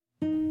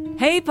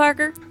Hey,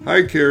 Parker.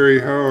 Hi,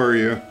 Carrie. How are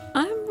you?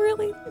 I'm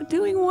really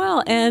doing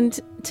well. And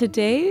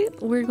today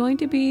we're going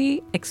to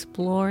be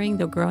exploring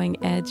the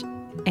growing edge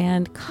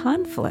and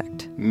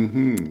conflict.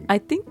 I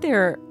think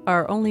there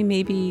are only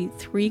maybe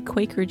 3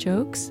 Quaker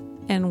jokes,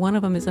 and one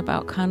of them is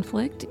about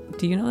conflict.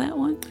 Do you know that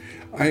one?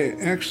 I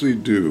actually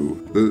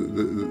do.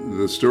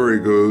 The story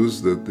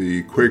goes that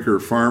the Quaker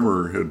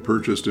farmer had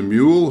purchased a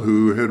mule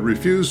who had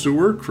refused to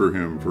work for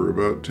him for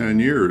about 10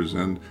 years.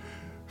 And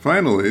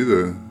finally,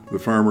 the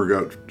farmer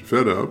got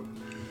fed up,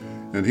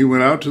 and he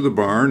went out to the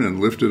barn and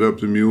lifted up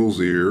the mule's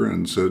ear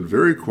and said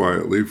very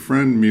quietly,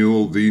 "Friend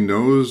mule, thee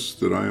knows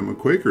that I am a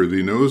Quaker.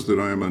 Thee knows that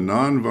I am a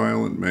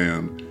nonviolent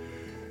man.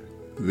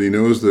 Thee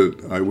knows that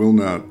I will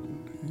not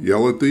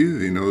yell at thee.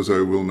 Thee knows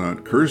I will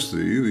not curse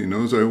thee. Thee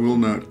knows I will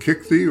not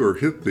kick thee or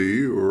hit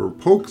thee or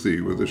poke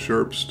thee with a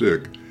sharp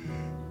stick.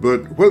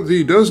 But what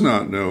thee does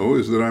not know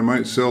is that I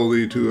might sell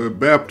thee to a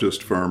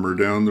Baptist farmer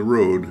down the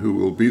road who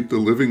will beat the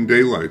living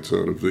daylights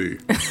out of thee."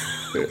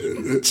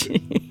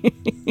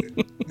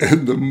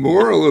 And the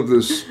moral of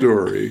this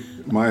story,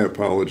 my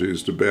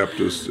apologies to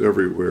Baptists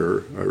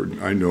everywhere.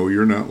 I know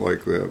you're not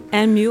like that.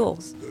 And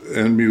mules.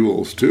 And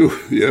mules, too.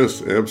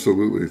 Yes,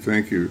 absolutely.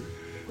 Thank you.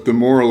 The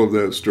moral of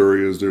that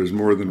story is there's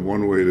more than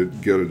one way to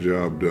get a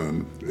job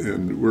done.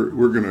 And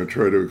we're going to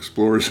try to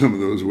explore some of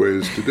those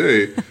ways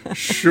today,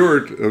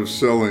 short of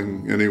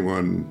selling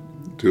anyone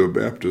to a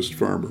Baptist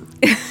farmer.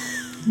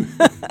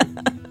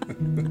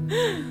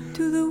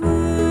 To the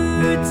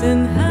words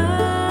and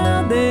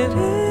how they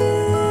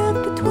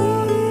live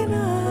between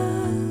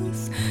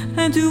us,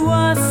 and to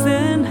us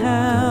and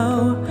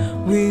how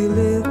we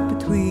live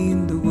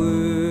between the words.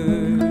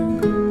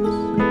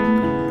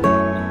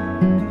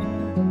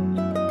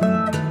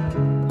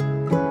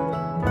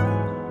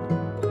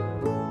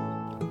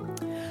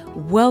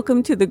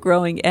 Welcome to The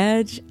Growing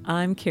Edge.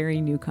 I'm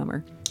Carrie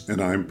Newcomer. And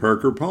I'm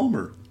Parker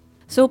Palmer.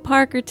 So,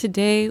 Parker,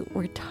 today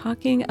we're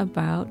talking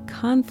about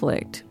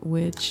conflict,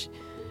 which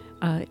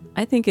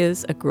I think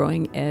is a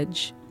growing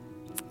edge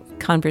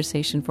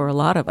conversation for a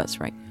lot of us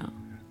right now.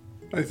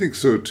 I think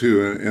so,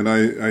 too. And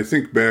I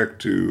think back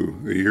to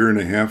a year and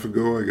a half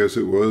ago, I guess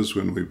it was,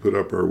 when we put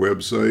up our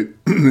website,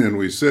 and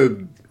we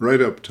said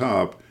right up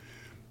top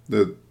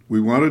that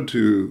we wanted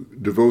to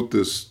devote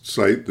this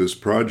site, this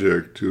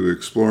project, to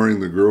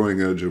exploring the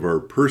growing edge of our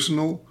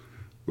personal,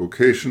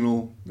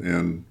 vocational,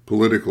 and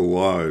political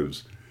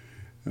lives.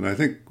 And I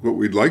think what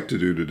we'd like to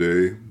do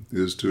today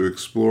is to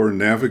explore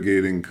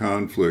navigating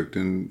conflict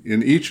in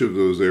each of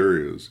those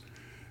areas.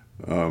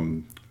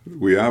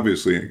 We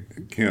obviously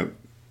can't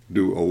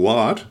do a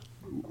lot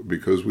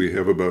because we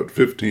have about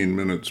 15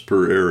 minutes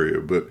per area,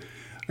 but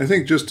I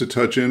think just to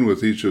touch in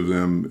with each of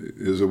them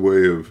is a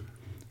way of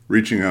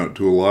reaching out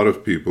to a lot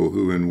of people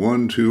who in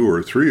 1, 2,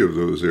 or 3 of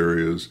those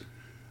areas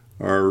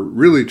are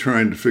really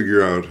trying to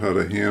figure out how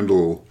to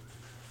handle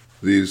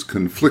these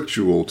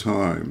conflictual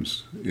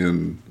times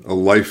in a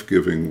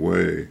life-giving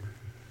way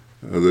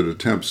that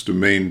attempts to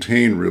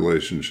maintain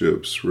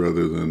relationships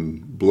rather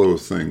than blow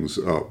things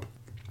up.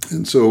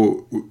 And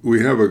so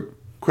we have a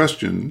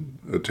question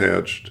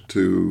attached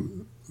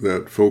to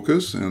that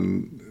focus,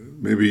 and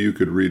maybe you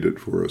could read it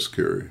for us,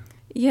 Carrie.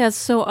 Yes,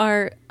 so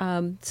our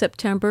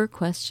September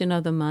question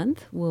of the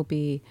month will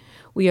be,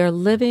 we are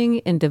living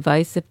in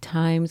divisive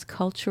times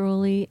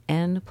culturally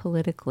and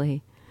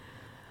politically.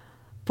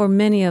 For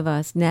many of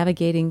us,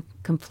 navigating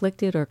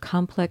conflicted or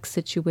complex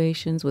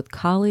situations with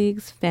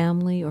colleagues,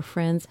 family, or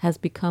friends has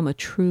become a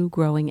true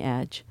growing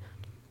edge.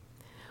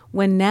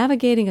 When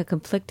navigating a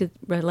conflicted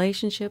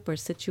relationship or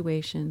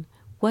situation,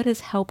 what has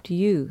helped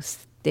you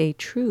stay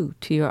true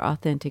to your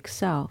authentic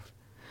self?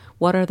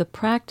 What are the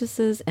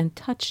practices and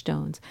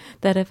touchstones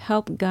that have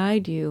helped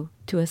guide you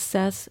to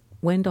assess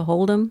when to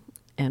hold 'em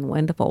and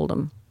when to fold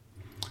 'em?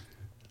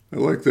 I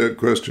like that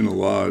question a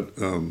lot.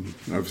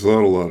 I've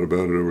thought a lot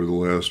about it over the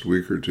last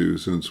week or two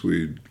since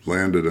we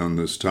landed on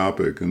this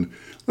topic. And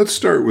let's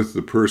start with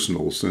the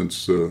personal,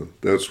 since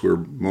that's where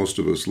most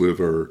of us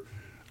live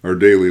our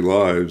daily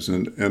lives.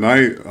 And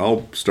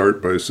I'll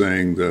start by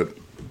saying that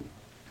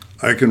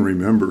I can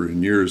remember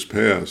in years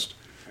past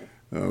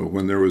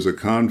when there was a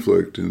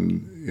conflict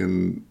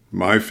in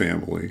my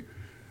family,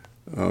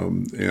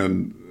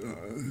 and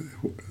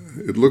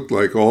it looked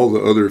like all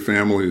the other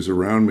families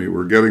around me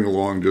were getting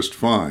along just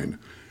fine.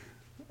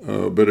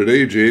 But at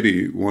age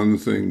 80, one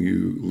thing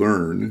you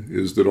learn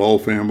is that all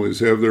families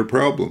have their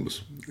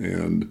problems.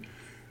 And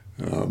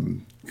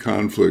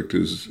conflict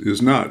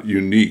is not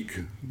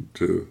unique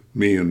to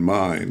me and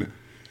mine.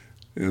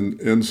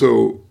 And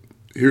so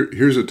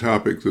here's a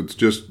topic that's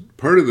just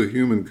part of the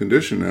human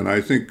condition, and I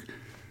think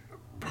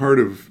part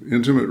of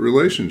intimate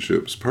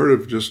relationships, part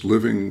of just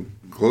living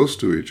close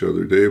to each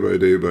other day by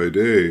day by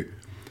day,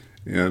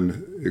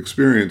 and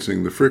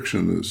experiencing the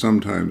friction that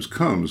sometimes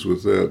comes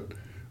with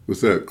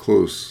that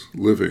close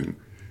living.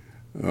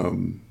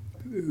 In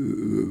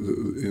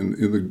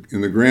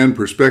the grand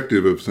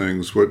perspective of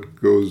things, what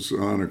goes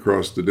on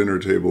across the dinner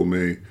table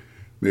may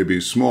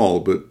be small,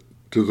 but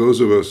to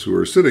those of us who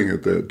are sitting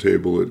at that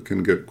table, it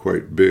can get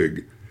quite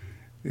big.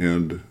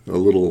 and a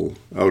little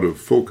out of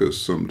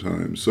focus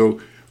sometimes. So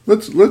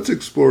let's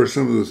explore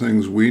some of the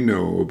things we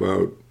know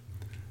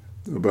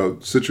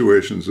about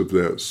situations of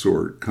that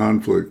sort,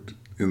 conflict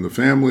in the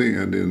family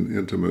and in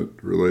intimate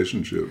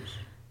relationships.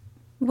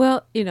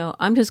 Well,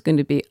 I'm just going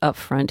to be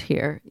upfront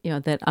here,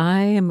 that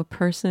I am a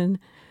person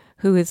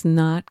who is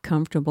not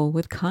comfortable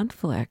with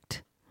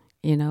conflict.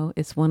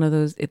 It's one of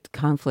those,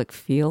 conflict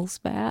feels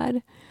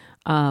bad.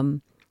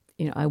 Um,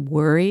 I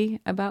worry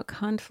about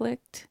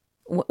conflict.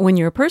 When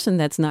you're a person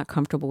that's not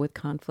comfortable with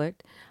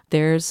conflict,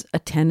 there's a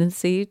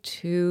tendency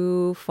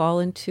to fall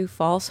into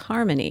false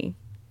harmony,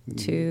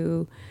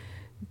 to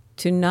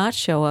not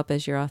show up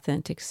as your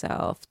authentic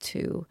self,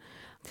 to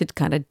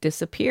kind of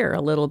disappear a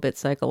little bit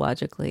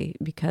psychologically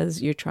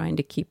because you're trying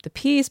to keep the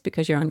peace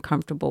because you're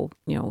uncomfortable,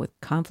 with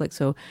conflict.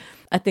 So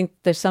I think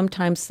there's some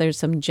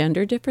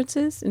gender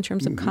differences in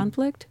terms of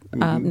conflict.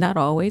 Not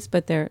always,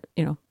 but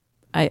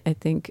I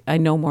think I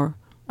know more.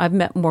 I've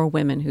met more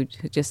women who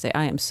just say,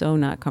 I am so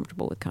not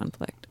comfortable with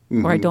conflict,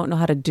 or I don't know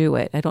how to do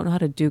it. I don't know how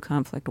to do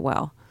conflict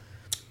well.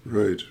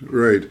 Right,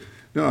 right.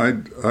 No,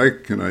 I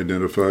can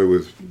identify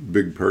with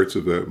big parts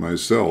of that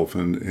myself,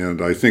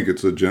 and I think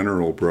it's a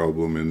general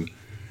problem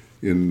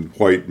in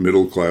white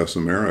middle-class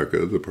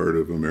America, the part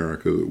of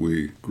America that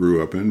we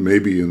grew up in,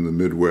 maybe in the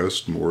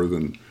Midwest more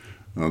than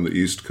on the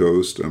East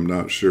Coast. I'm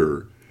not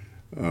sure.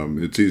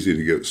 It's easy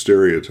to get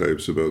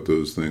stereotypes about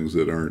those things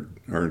that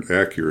aren't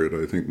accurate.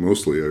 I think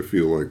mostly I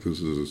feel like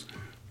this is,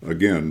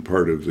 again,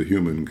 part of the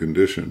human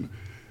condition.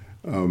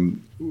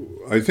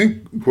 I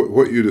think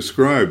what you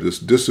described, this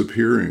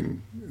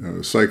disappearing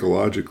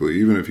psychologically,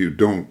 even if you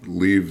don't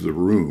leave the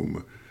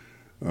room,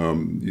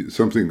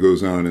 something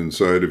goes on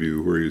inside of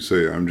you where you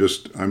say, I'm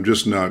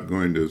just not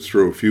going to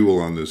throw fuel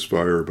on this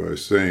fire by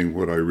saying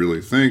what I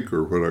really think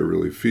or what I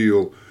really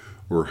feel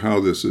or how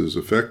this is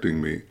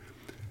affecting me.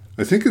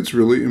 I think it's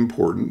really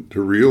important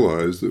to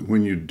realize that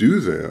when you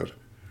do that,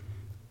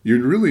 you're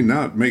really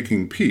not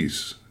making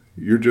peace.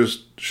 You're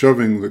just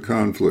shoving the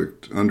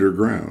conflict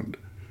underground.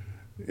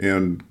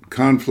 And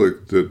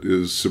conflict that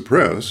is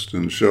suppressed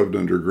and shoved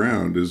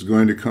underground is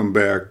going to come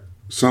back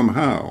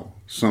somehow,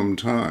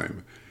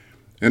 sometime.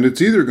 And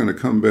it's either going to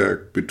come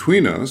back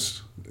between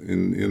us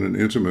in an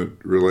intimate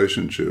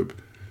relationship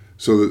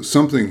so that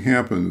something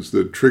happens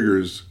that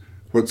triggers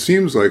what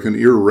seems like an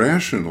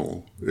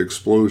irrational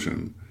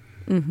explosion,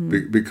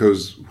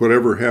 because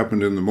whatever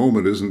happened in the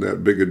moment isn't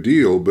that big a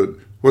deal, but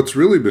what's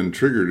really been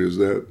triggered is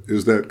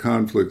that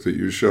conflict that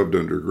you shoved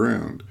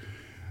underground.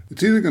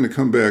 It's either going to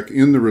come back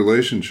in the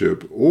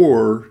relationship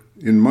or,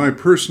 in my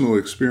personal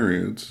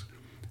experience,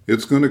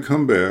 it's going to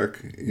come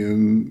back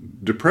in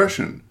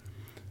depression.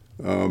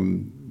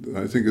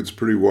 I think it's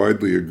pretty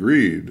widely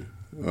agreed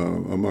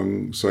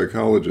among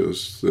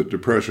psychologists that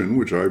depression,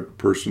 which I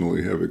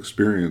personally have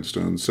experienced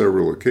on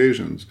several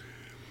occasions,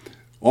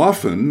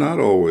 often, not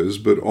always,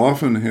 but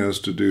often has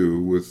to do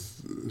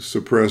with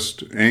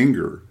suppressed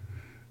anger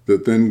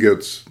that then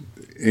gets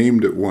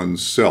aimed at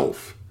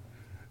oneself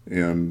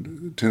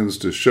and tends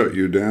to shut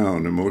you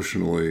down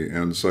emotionally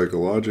and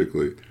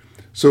psychologically.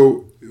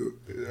 So,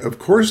 of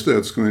course,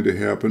 that's going to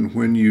happen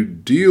when you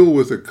deal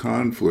with a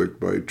conflict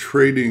by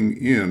trading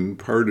in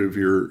part of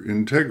your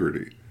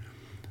integrity.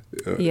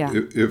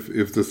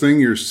 If the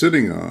thing you're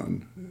sitting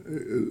on,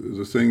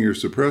 the thing you're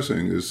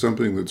suppressing, is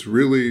something that's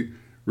really,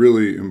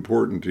 really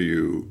important to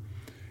you,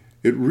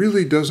 it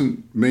really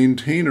doesn't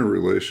maintain a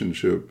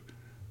relationship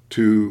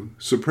to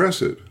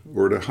suppress it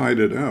or to hide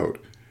it out.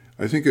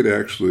 I think it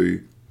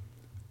actually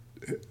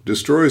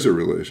destroys a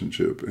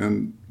relationship.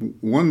 And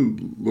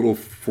one little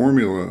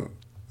formula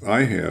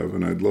I have,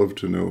 and I'd love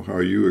to know how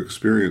you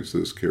experience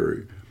this,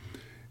 Carrie,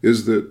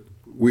 is that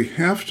we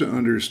have to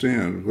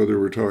understand, whether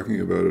we're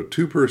talking about a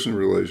two-person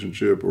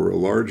relationship or a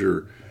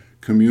larger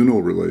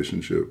communal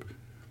relationship,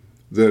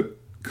 that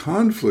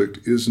conflict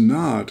is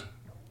not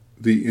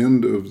the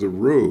end of the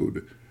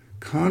road.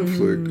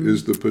 Conflict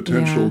is the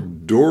potential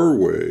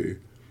doorway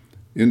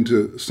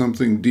into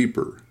something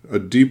deeper, a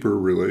deeper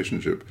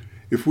relationship.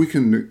 If we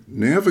can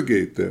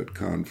navigate that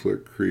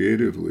conflict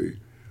creatively,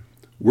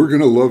 we're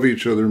going to love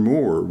each other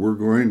more. We're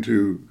going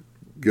to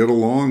get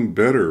along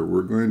better.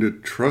 We're going to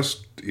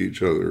trust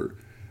each other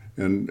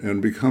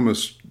and become a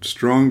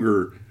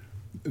stronger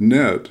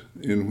net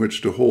in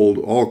which to hold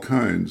all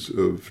kinds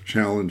of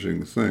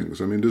challenging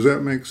things. I mean, does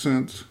that make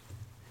sense?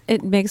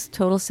 It makes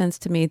total sense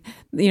to me.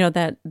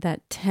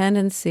 That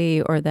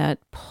tendency or that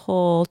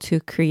pull to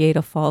create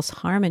a false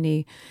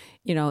harmony,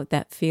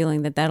 that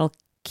feeling that'll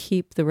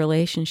keep the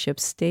relationship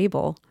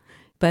stable,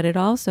 but it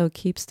also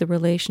keeps the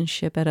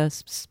relationship at a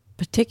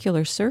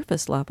particular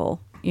surface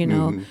level.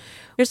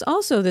 There's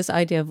also this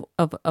idea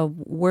of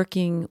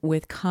working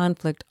with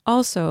conflict,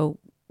 also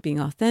being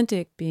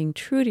authentic, being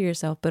true to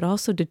yourself, but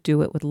also to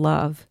do it with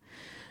love.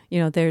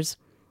 There's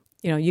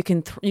you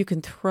can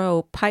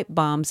throw pipe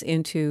bombs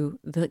into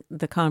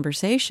the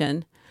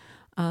conversation,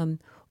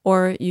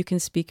 or you can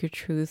speak your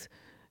truth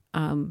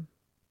from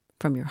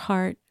your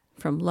heart,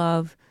 from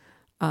love,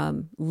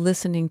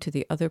 listening to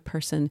the other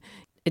person.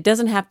 It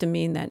doesn't have to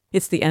mean that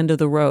it's the end of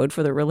the road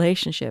for the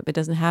relationship. It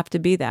doesn't have to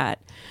be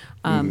that.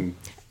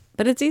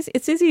 But it's easy.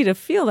 It's easy to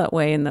feel that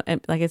way. And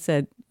like I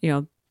said,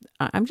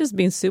 I'm just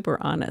being super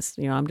honest.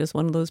 I'm just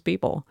one of those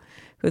people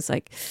who's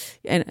like,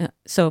 and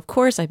so of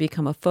course I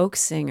become a folk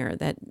singer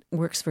that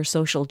works for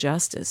social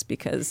justice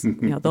because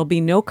there'll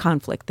be no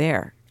conflict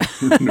there.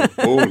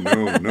 No,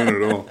 none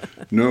at all.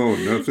 No,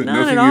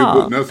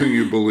 nothing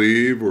you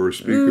believe or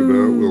speak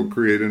about will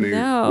create any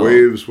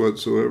waves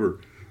whatsoever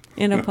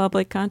in a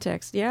public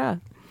context. Yeah.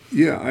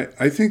 Yeah,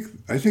 I think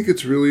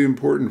it's really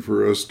important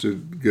for us to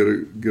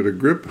get a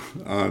grip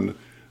on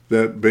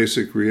that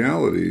basic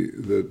reality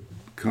that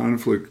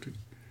conflict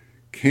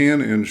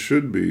can and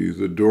should be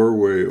the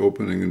doorway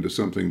opening into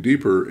something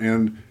deeper,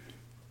 and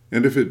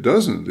if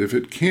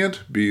it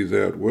can't be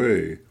that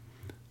way,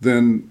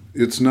 then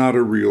it's not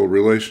a real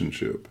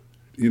relationship.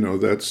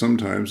 That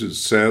sometimes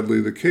is sadly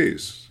the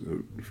case.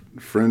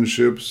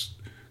 Friendships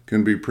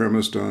can be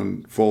premised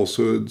on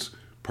falsehoods.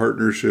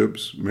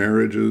 Partnerships,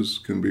 marriages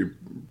can be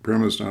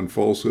premised on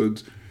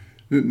falsehoods.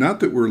 Not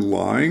that we're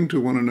lying to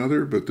one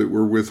another, but that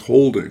we're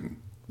withholding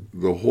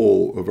the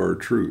whole of our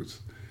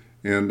truth.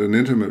 And an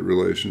intimate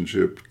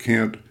relationship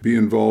can't be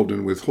involved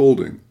in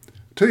withholding.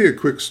 I'll tell you a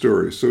quick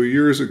story. So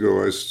years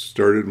ago, I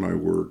started my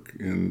work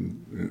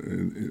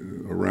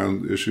in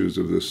around issues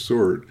of this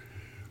sort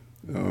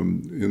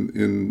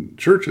in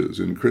churches,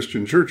 in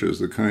Christian churches,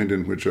 the kind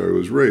in which I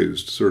was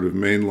raised, sort of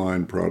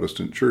mainline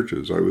Protestant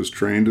churches. I was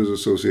trained as a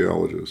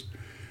sociologist.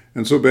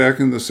 And so back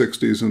in the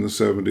 60s and the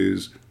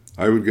 70s,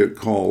 I would get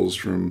calls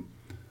from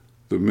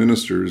the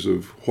ministers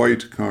of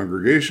white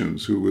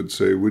congregations who would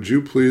say, would you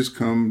please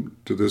come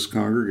to this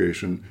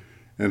congregation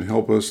and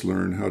help us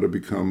learn how to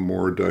become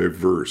more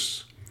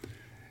diverse?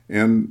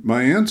 And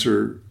my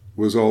answer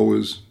was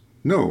always,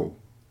 no,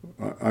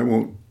 I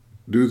won't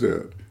do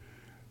that.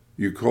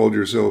 You called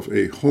yourself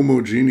a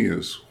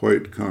homogeneous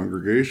white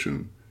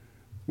congregation.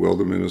 Well,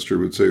 the minister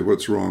would say,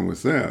 what's wrong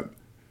with that?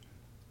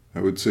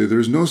 I would say,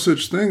 there's no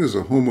such thing as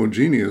a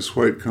homogeneous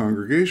white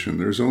congregation.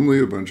 There's only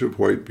a bunch of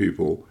white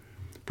people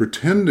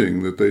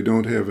pretending that they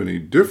don't have any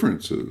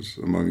differences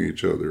among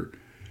each other,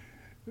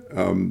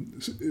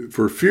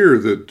 for fear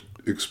that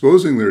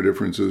exposing their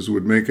differences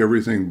would make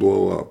everything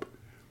blow up.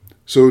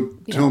 So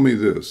tell me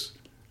this,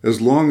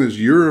 as long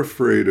as you're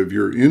afraid of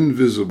your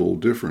invisible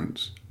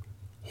difference,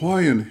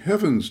 why in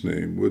heaven's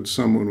name would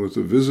someone with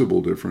a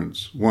visible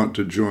difference want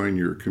to join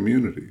your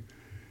community?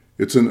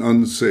 It's an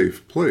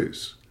unsafe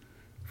place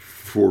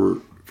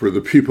for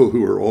the people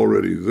who are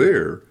already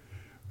there,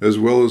 as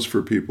well as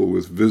for people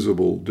with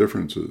visible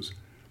differences.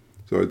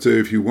 So I'd say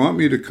if you want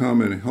me to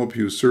come and help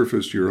you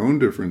surface your own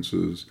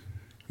differences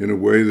in a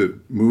way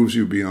that moves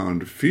you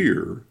beyond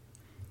fear,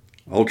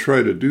 I'll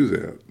try to do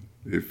that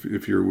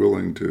if you're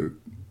willing to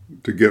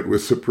get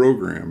with the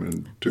program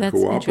and to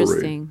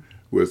cooperate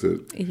with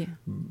it. Yeah.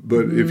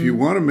 But if you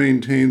want to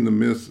maintain the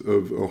myth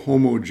of a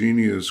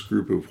homogeneous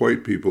group of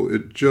white people,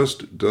 it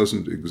just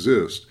doesn't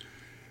exist.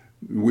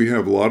 We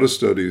have a lot of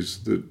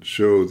studies that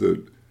show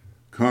that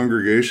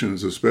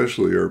congregations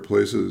especially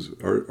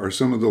are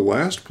some of the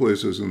last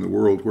places in the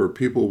world where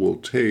people will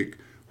take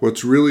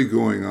what's really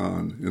going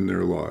on in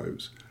their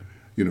lives.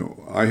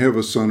 I have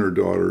a son or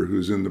daughter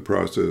who's in the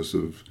process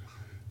of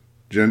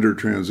gender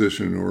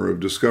transition or of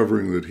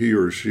discovering that he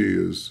or she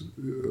is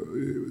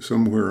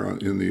somewhere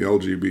in the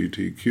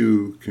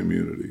LGBTQ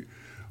community.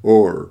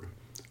 Or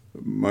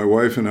my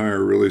wife and I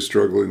are really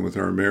struggling with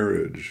our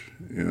marriage,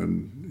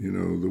 and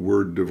the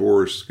word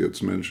divorce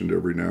gets mentioned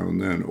every now and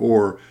then.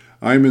 Or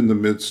I'm in the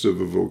midst of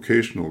a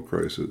vocational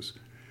crisis.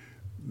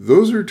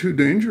 Those are too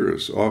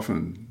dangerous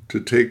often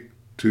to take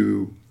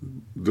to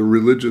the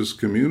religious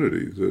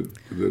community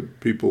that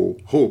people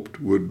hoped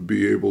would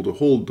be able to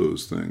hold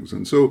those things.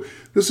 And so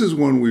this is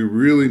one we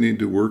really need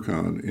to work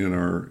on in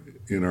our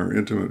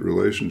intimate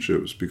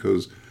relationships,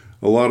 because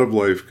a lot of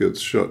life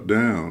gets shut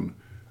down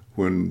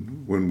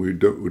when we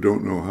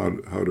don't know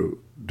how to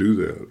do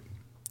that.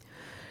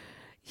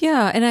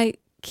 Yeah, and I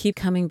keep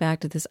coming back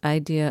to this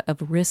idea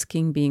of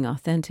risking being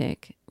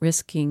authentic,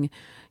 risking,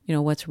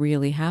 what's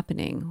really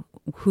happening,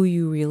 who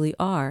you really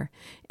are.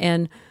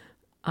 And,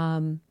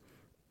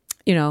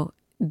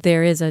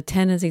 there is a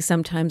tendency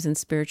sometimes in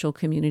spiritual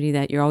community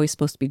that you're always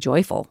supposed to be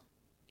joyful.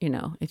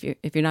 If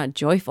you're not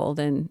joyful,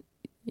 then,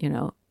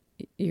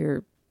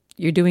 you're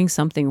doing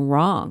something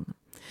wrong.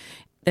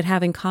 That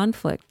having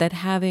conflict, that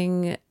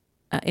having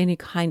any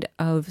kind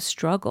of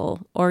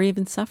struggle or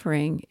even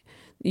suffering,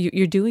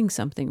 you're doing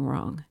something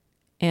wrong.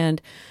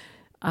 And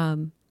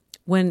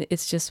when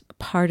it's just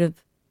part of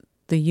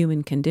the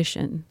human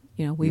condition,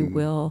 we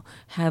will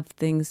have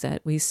things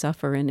that we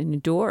suffer and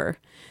endure.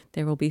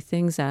 There will be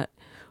things that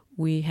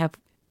we have,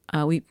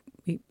 we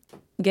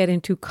get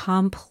into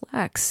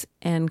complex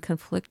and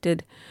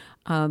conflicted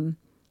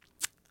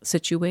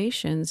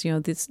situations.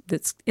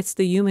 It's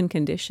the human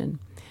condition.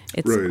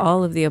 It's right.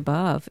 All of the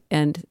above,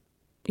 and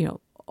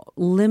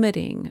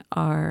limiting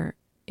our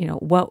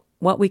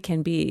what we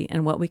can be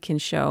and what we can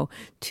show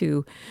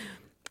to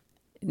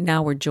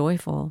now we're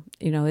joyful.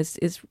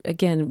 Is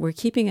again, we're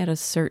keeping at a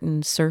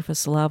certain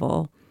surface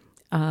level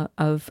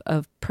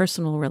of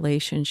personal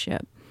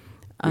relationship.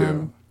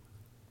 Yeah,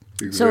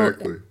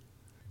 exactly.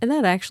 And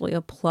that actually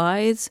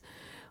applies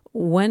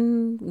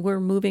when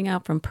we're moving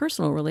out from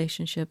personal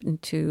relationship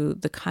into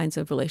the kinds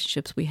of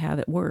relationships we have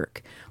at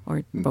work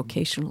or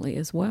vocationally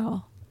as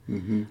well.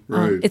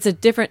 Right. It's a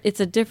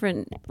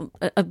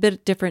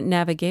bit different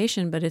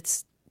navigation, but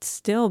it's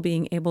still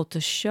being able to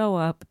show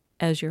up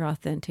as your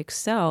authentic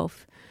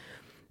self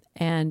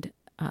and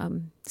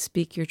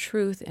speak your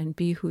truth and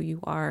be who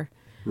you are.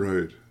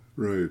 Right,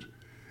 right.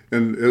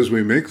 And as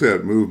we make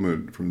that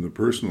movement from the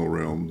personal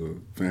realm, the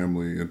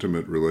family,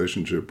 intimate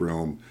relationship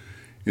realm,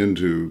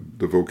 into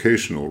the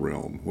vocational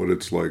realm, what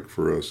it's like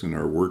for us in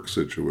our work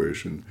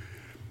situation,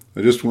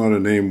 I just want to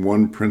name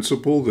one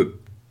principle that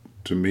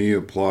to me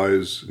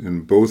applies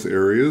in both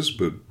areas,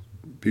 but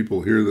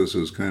people hear this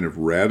as kind of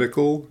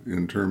radical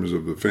in terms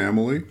of the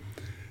family,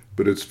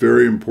 but it's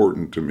very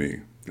important to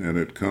me, and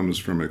it comes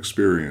from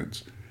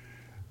experience.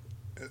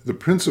 The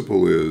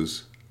principle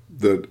is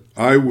that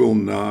I will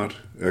not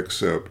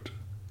accept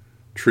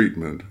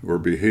treatment or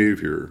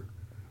behavior,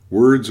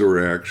 words or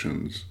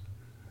actions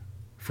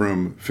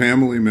from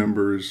family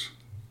members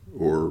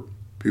or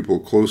people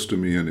close to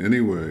me in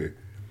any way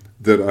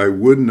that I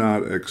would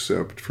not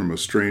accept from a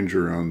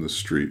stranger on the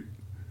street.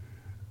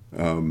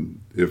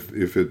 If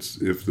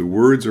the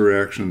words or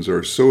actions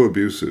are so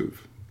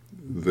abusive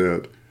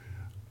that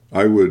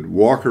I would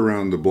walk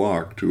around the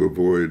block to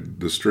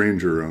avoid the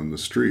stranger on the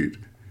street,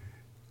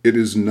 it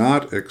is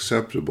not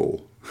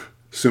acceptable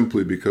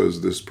simply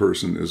because this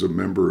person is a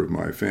member of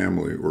my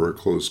family or a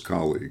close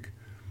colleague.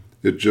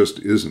 It just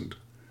isn't.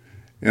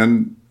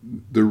 And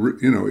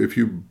if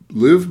you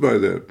live by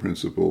that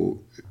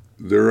principle,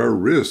 there are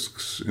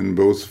risks in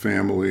both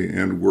family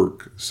and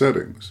work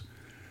settings,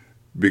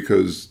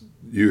 because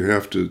you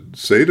have to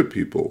say to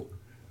people,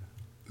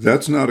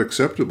 that's not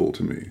acceptable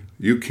to me.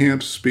 You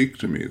can't speak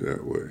to me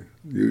that way.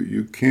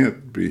 You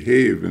can't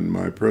behave in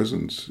my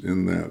presence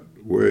in that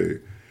way.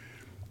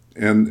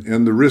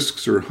 And the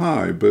risks are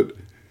high, but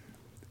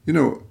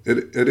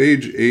at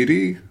age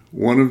 80,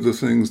 one of the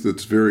things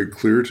that's very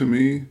clear to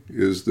me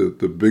is that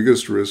the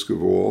biggest risk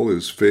of all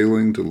is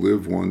failing to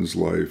live one's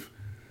life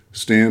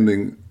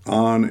standing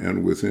on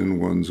and within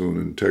one's own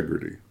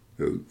integrity,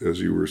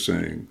 as you were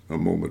saying a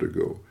moment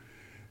ago.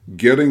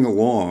 Getting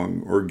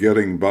along or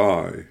getting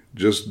by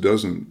just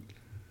doesn't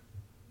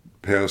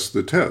pass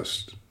the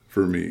test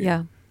for me.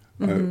 Yeah.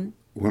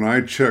 When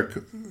I check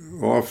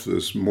off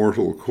this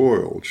mortal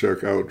coil,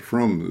 check out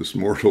from this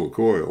mortal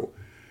coil,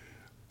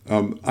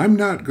 I'm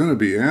not going to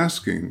be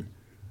asking,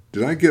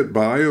 did I get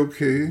by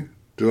okay?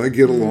 Did I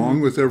get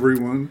along with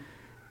everyone?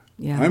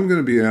 Yeah. I'm going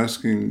to be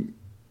asking,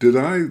 did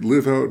I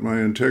live out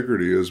my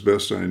integrity as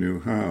best I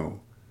knew how,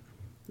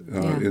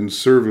 in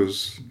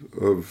service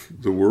of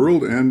the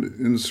world and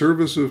in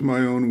service of my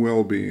own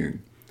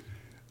well-being?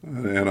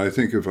 And I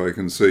think if I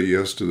can say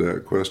yes to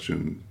that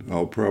question,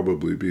 I'll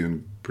probably be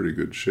in pretty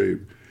good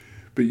shape.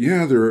 But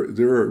yeah,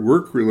 there are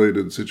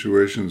work-related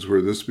situations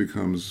where this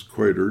becomes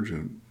quite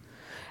urgent.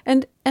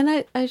 And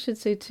I should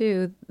say,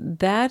 too,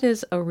 that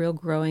is a real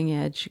growing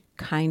edge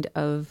kind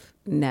of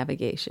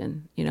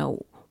navigation.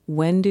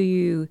 When do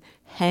you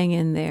hang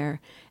in there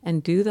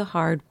and do the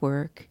hard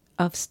work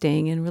of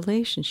staying in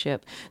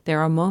relationship? There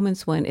are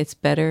moments when it's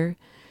better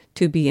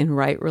to be in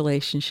right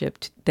relationship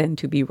than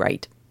to be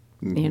right,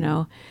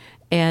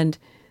 And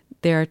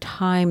there are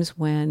times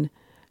when,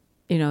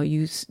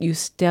 you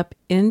step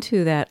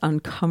into that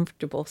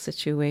uncomfortable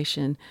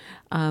situation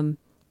and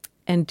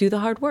do the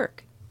hard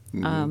work.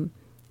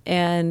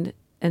 And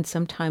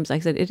sometimes,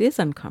 like I said, it is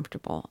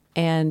uncomfortable,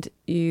 and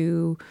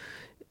you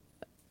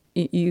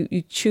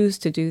choose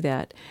to do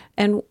that.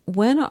 And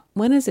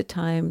when is it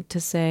time to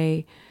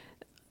say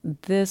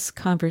this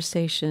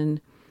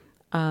conversation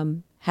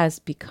has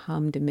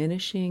become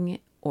diminishing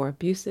or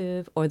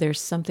abusive, or there's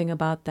something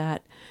about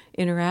that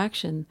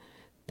interaction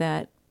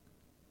that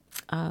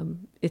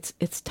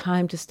it's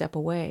time to step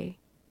away.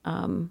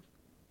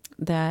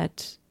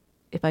 That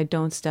if I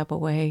don't step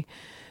away,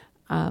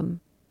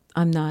 I'm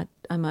not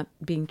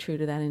being true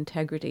to that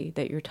integrity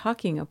that you're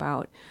talking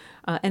about.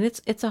 And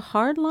it's a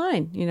hard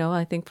line,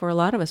 I think for a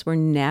lot of us, we're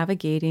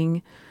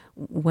navigating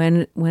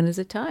when is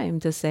it time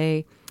to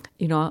say,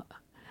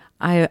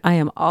 I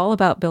am all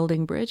about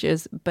building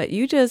bridges, but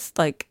you just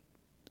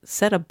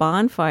set a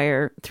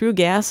bonfire, threw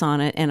gas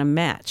on it and a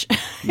match.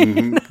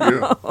 Yeah,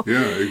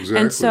 exactly.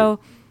 And so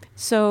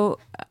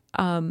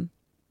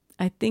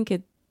I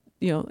think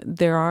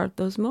there are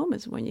those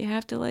moments when you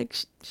have to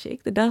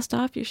shake the dust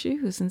off your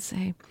shoes and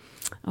say,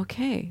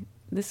 okay,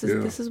 this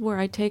is where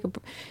I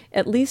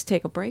at least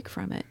take a break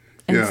from it.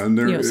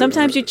 And,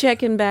 sometimes you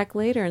check in back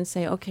later and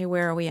say, okay,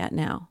 where are we at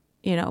now?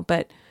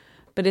 But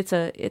it's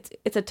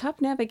a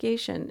tough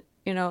navigation.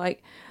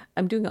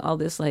 I'm doing all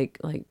this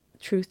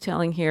truth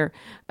telling here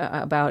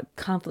about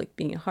conflict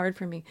being hard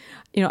for me.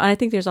 I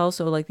think there's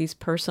also these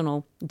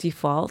personal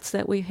defaults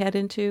that we head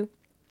into.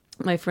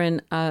 My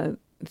friend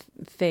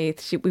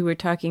Faith, we were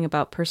talking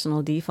about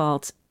personal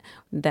defaults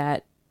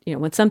that,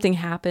 when something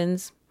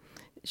happens,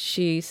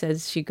 she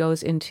says she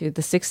goes into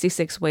the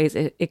 66 ways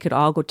it could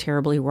all go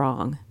terribly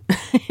wrong.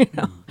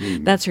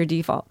 That's her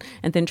default.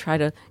 And then try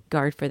to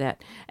guard for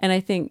that. And I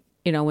think,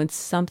 when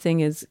something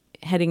is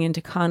heading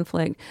into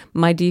conflict,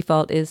 my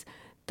default is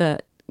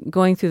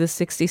going through the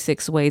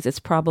 66 ways, it's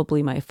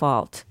probably my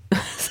fault.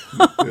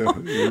 Yeah,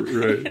 you're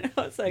right.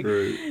 It's like,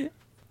 right.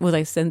 was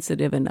I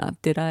sensitive enough?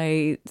 Did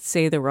I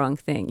say the wrong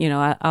thing?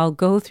 I'll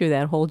go through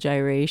that whole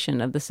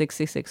gyration of the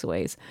 66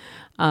 ways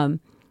to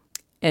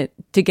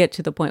get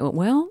to the point where,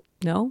 well,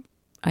 no,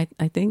 I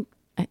think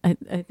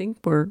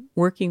we're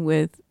working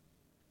with,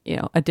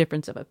 a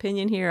difference of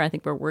opinion here. I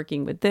think we're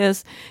working with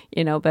this,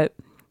 but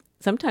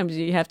sometimes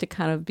you have to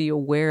kind of be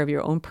aware of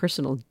your own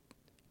personal,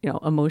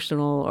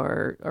 emotional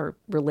or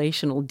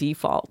relational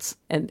defaults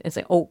and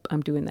say, oh,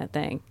 I'm doing that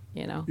thing,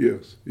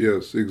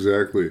 Yes,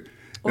 exactly.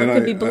 Or it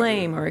could be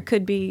blame, or it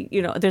could be,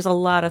 there's a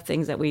lot of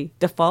things that we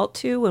default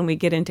to when we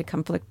get into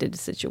conflicted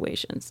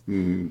situations.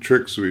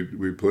 Tricks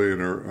we play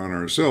on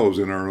ourselves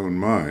in our own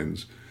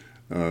minds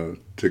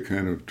to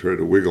kind of try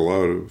to wiggle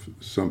out of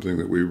something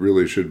that we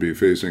really should be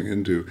facing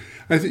into.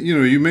 I think,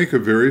 you make a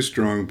very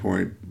strong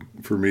point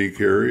for me,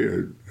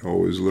 Carrie. I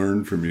always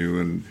learn from you,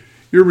 and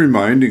you're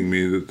reminding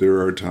me that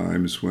there are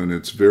times when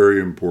it's very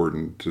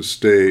important to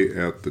stay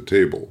at the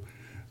table.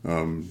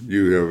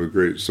 You have a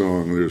great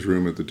song, "There's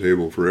Room at the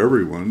Table for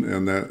Everyone,"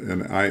 and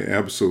I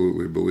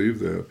absolutely believe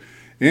that.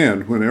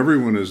 And when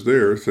everyone is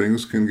there,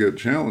 things can get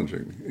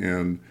challenging.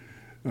 And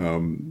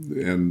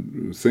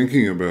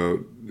thinking about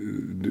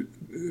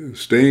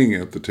staying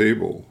at the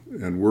table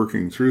and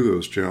working through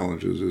those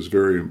challenges is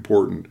very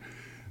important.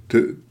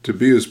 To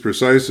be as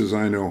precise as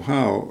I know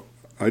how,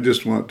 I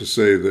just want to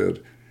say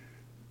that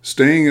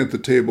staying at the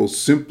table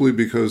simply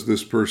because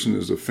this person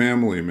is a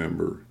family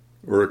member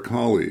or a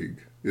colleague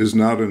is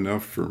not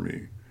enough for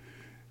me.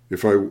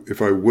 If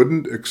I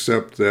wouldn't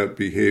accept that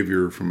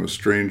behavior from a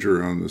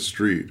stranger on the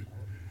street,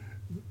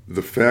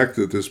 the fact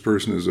that this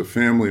person is a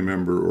family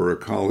member or a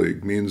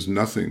colleague means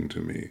nothing to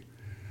me.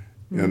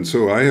 And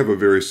so I have a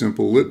very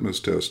simple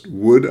litmus test.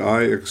 Would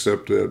I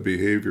accept that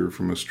behavior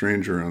from a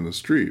stranger on the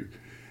street?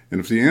 And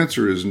if the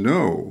answer is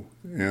no,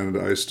 and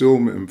I still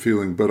am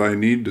feeling, but I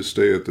need to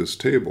stay at this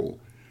table,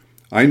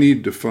 I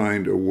need to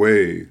find a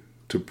way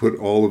to put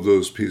all of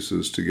those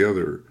pieces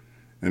together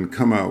and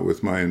come out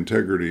with my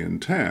integrity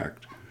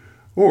intact,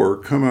 or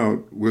come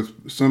out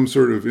with some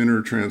sort of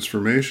inner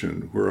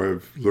transformation where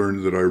I've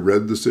learned that I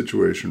read the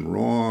situation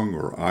wrong,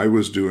 or I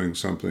was doing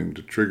something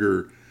to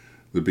trigger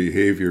the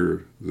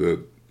behavior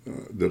that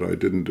I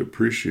didn't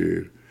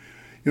appreciate.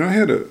 I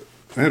had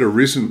a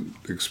recent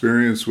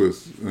experience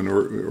with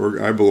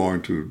I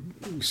belong to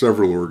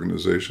several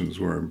organizations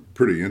where I'm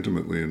pretty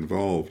intimately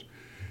involved.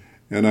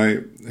 And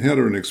I had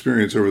an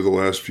experience over the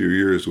last few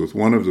years with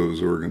one of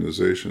those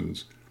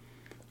organizations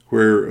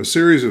where a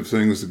series of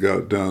things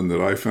got done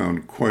that I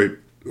found quite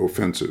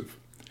offensive.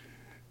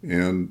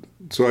 And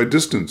so I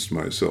distanced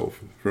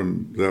myself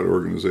from that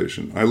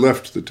organization. I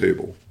left the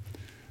table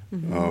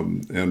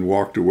and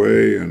walked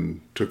away and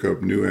took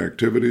up new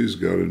activities,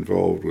 got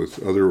involved with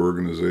other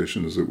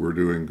organizations that were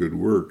doing good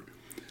work.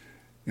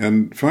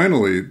 And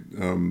finally,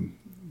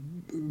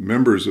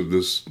 members of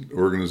this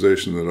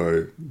organization that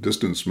I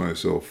distanced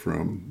myself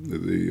from,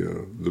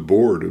 the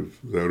board of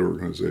that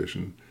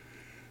organization,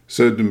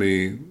 said to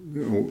me,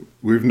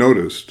 we've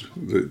noticed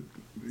that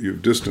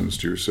you've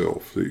distanced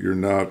yourself, that you're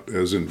not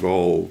as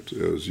involved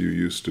as you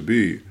used to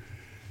be.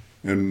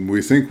 And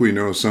we think we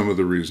know some of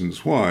the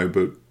reasons why,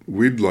 but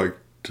we'd like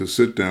to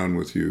sit down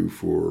with you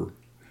for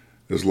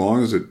as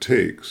long as it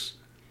takes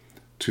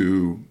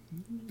to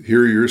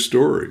hear your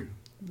story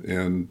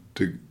and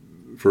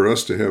for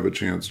us to have a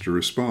chance to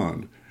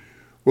respond.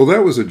 Well,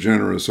 that was a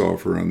generous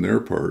offer on their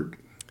part,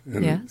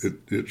 and yes.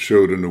 it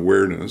showed an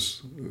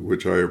awareness,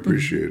 which I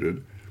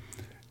appreciated.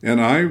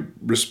 And I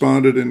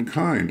responded in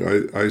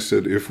kind. I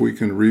said, if we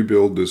can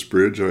rebuild this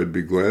bridge, I'd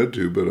be glad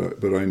to,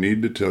 but I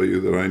need to tell you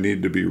that I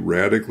need to be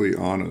radically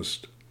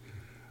honest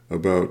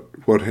about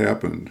what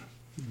happened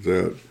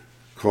that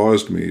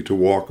caused me to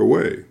walk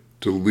away,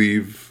 to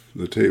leave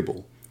the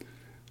table.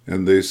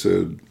 And they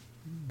said,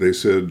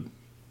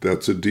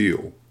 that's a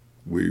deal.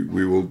 We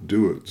will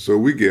do it. So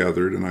we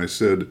gathered, and I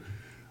said,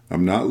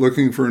 I'm not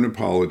looking for an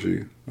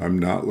apology. I'm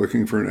not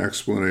looking for an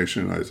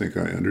explanation. I think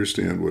I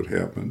understand what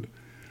happened.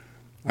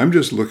 I'm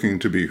just looking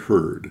to be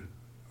heard.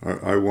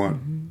 I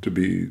want to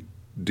be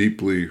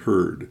deeply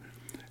heard.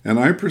 And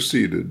I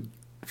proceeded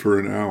for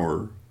an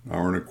hour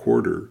and a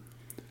quarter,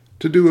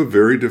 to do a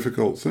very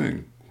difficult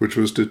thing, which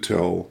was to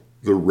tell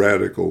the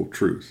radical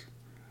truth.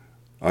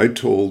 I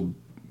told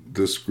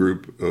this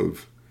group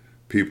of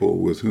people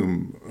with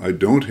whom I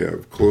don't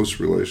have close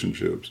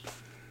relationships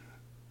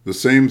the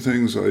same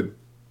things I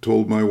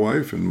told my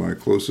wife and my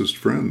closest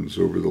friends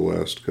over the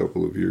last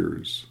couple of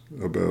years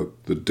about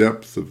the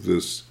depth of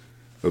this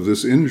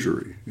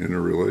injury in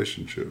a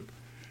relationship.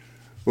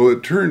 Well,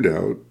 it turned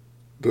out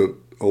that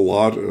a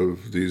lot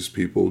of these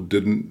people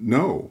didn't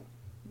know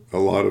a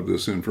lot of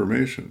this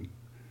information.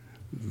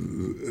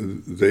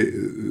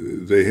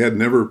 they had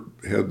never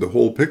had the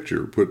whole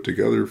picture put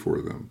together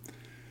for them.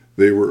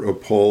 They were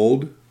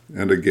appalled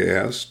and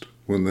aghast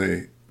when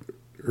they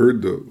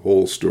heard the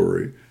whole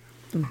story.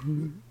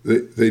 Mm-hmm.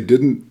 They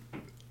didn't,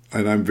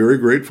 and I'm very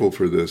grateful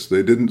for this,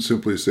 they didn't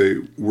simply say,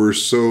 "We're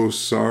so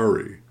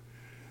sorry."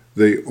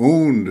 They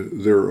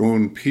owned their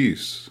own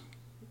piece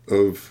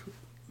of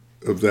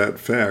that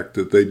fact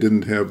that they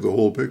didn't have the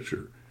whole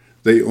picture.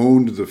 They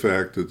owned the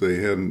fact that they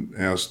hadn't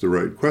asked the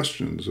right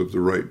questions of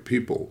the right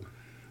people,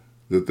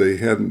 that they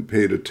hadn't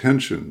paid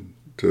attention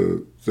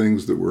to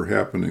things that were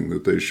happening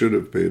that they should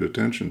have paid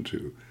attention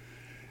to.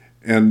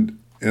 And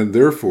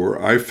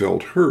therefore I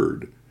felt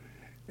heard.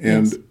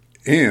 And Yes.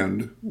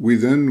 and we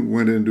then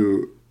went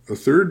into a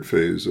third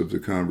phase of the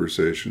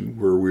conversation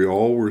where we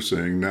all were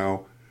saying,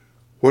 now,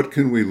 what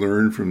can we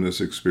learn from this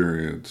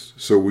experience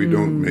so we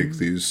don't make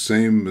these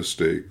same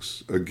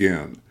mistakes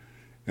again?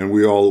 And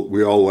we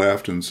all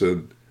laughed and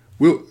said,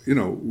 we'll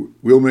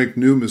make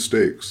new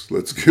mistakes.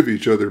 Let's give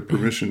each other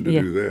permission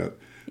to do that.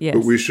 Yes.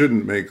 But we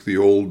shouldn't make the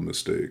old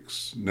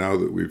mistakes now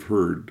that we've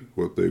heard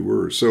what they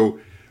were. So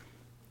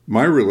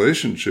my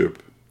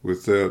relationship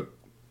with that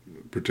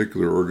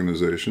particular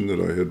organization that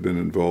I had been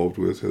involved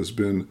with has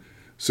been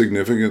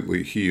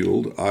significantly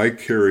healed. I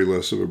carry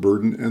less of a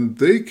burden, and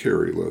they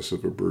carry less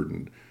of a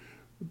burden.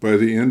 By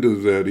the end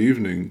of that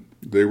evening,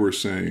 they were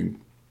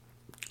saying,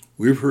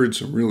 "We've heard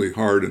some really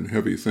hard and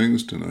heavy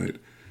things tonight,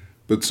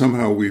 but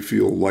somehow we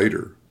feel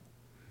lighter,"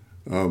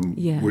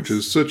 Yes. which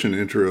is such an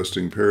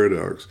interesting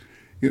paradox.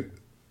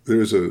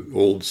 There's an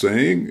old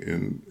saying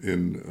in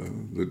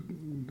the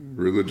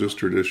religious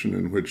tradition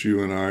in which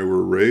you and I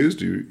were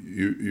raised,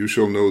 you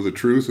shall know the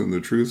truth, and the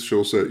truth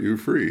shall set you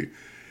free.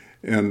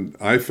 And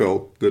I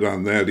felt that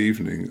on that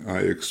evening I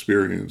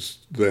experienced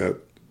that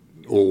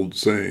old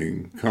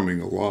saying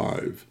coming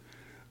alive.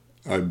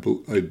 I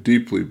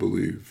deeply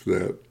believe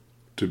that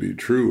to be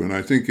true. And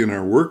I think in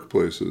our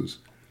workplaces,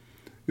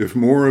 if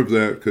more of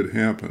that could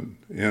happen,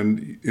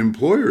 and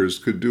employers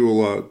could do a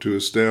lot to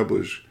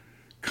establish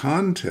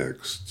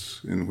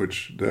contexts in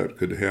which that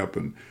could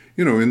happen.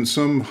 In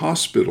some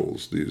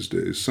hospitals these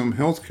days, some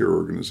healthcare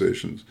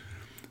organizations,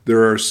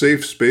 there are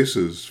safe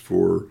spaces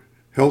for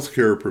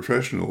healthcare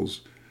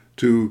professionals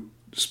to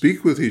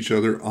speak with each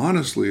other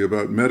honestly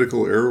about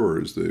medical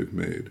errors they've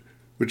made,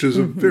 which is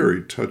a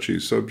very touchy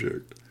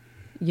subject.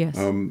 Yes.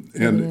 And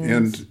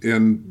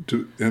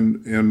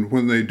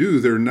when they do,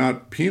 they're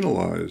not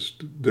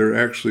penalized. They're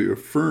actually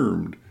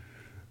affirmed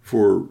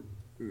for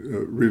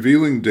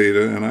revealing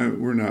data. And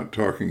we're not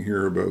talking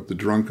here about the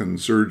drunken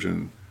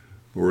surgeon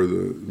or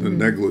the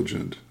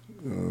negligent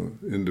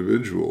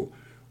individual.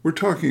 We're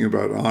talking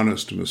about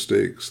honest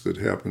mistakes that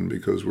happen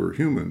because we're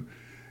human.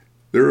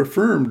 They're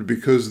affirmed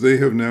because they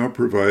have now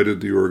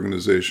provided the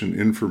organization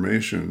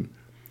information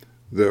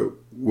that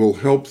will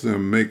help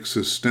them make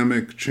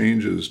systemic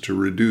changes to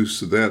reduce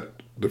the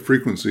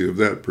frequency of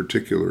that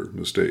particular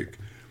mistake.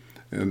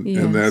 And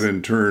that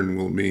in turn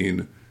will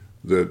mean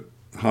that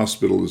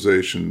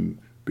hospitalization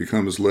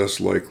becomes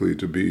less likely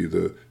to be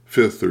the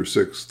fifth or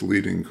sixth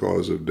leading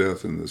cause of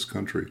death in this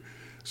country.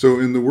 So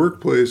in the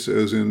workplace,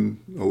 as in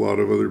a lot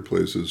of other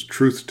places,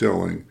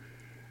 truth-telling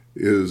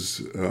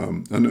is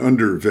an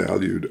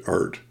undervalued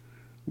art.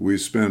 We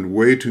spend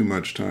way too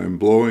much time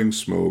blowing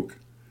smoke,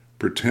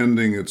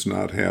 pretending it's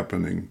not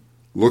happening,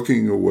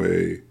 looking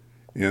away,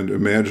 and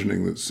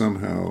imagining that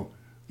somehow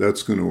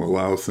that's going to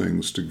allow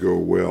things to go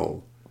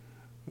well.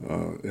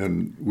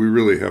 And we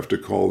really have to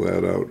call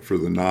that out for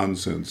the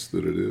nonsense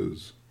that it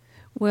is.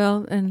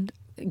 Well, and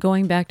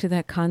going back to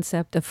that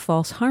concept of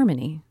false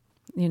harmony,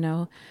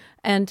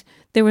 and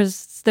there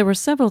were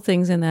several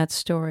things in that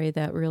story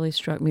that really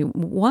struck me.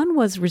 One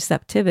was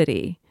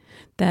receptivity,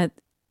 that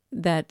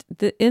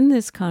in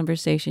this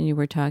conversation you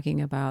were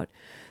talking about,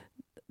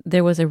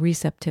 there was a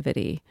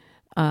receptivity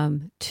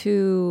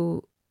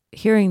to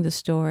hearing the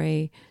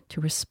story, to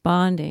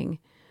responding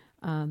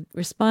in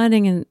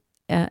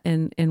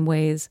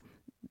ways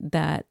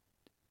that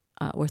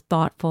were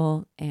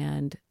thoughtful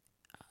and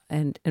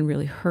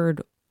really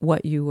heard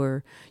what you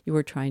were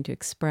trying to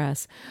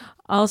express.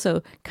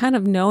 Also, kind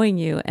of knowing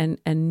you and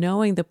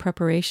knowing the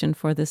preparation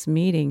for this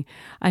meeting,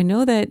 I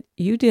know that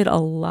you did a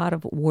lot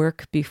of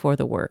work before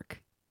the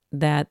work,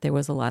 that there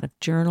was a lot of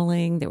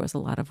journaling, there was a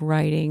lot of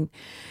writing,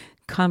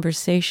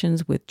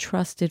 conversations with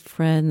trusted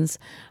friends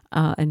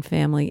and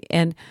family.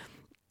 And,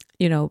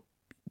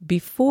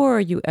 before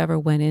you ever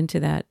went into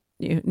that,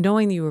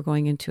 knowing you were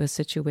going into a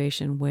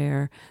situation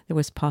where there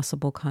was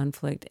possible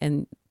conflict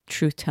and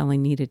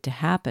truth-telling needed to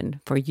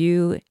happen for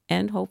you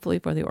and hopefully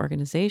for the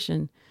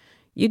organization,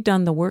 you'd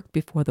done the work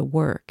before the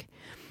work.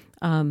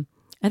 I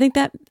think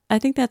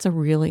that's a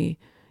really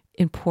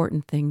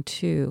important thing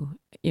too,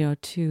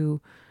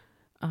 to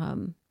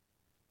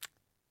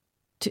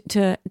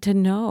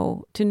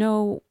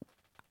know,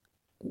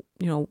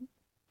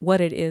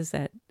 what it is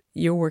that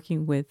you're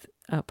working with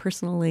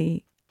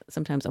personally,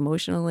 sometimes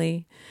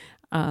emotionally,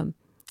 and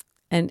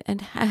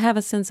have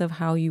a sense of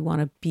how you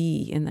want to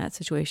be in that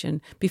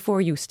situation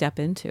before you step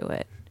into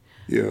it.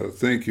 Yeah,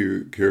 thank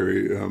you,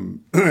 Carrie.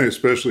 I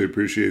especially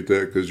appreciate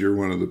that because you're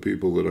one of the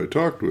people that I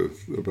talked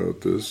with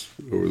about this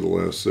over the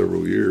last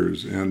several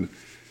years. And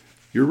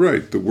you're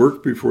right, the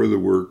work before the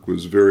work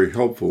was very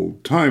helpful.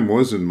 Time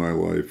was in my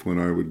life when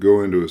I would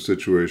go into a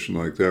situation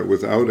like that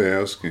without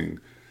asking,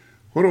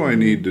 what do I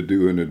need to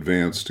do in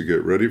advance to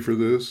get ready for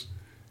this?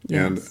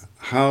 And Yes.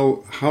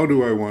 how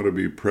do I want to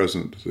be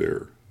present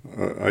there?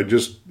 I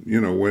just,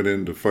 went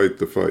in to fight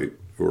the fight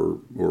or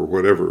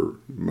whatever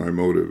my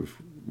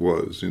motive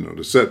was,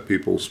 to set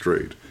people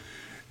straight.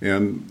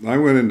 And I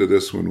went into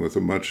this one with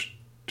a much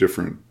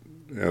different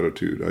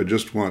attitude. I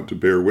just want to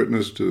bear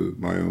witness to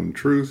my own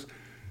truth.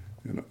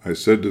 And I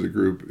said to the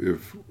group,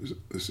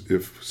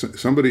 if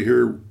somebody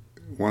here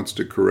wants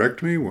to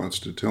correct me, wants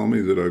to tell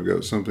me that I've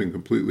got something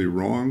completely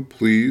wrong,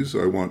 please,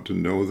 I want to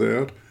know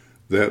that.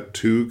 That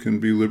too can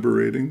be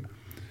liberating.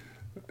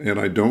 And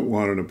I don't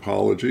want an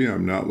apology.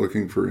 I'm not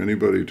looking for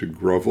anybody to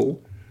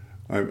grovel.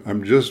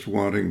 I'm just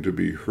wanting to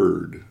be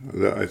heard.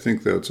 I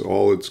think that's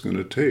all it's going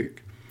to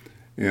take.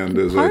 And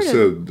as I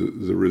said,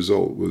 the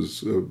result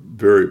was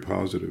very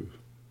positive.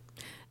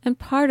 And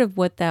part of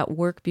what that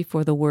work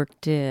before the work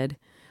did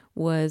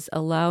was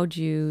allowed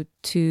you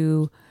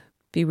to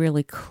be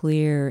really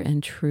clear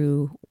and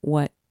true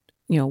what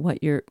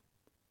your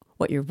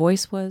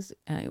voice was,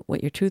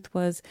 what your truth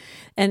was,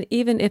 and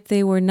even if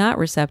they were not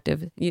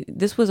receptive,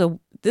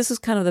 this is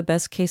kind of the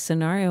best case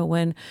scenario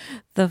when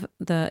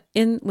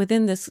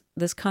within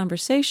this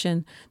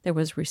conversation there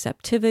was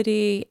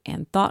receptivity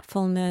and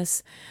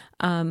thoughtfulness,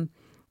 and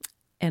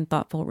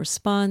thoughtful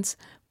response.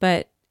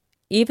 But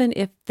even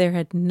if there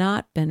had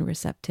not been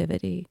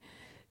receptivity,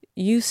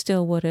 you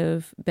still would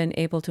have been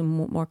able to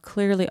more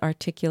clearly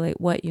articulate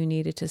what you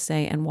needed to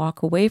say and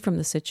walk away from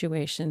the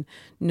situation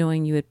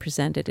knowing you had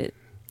presented it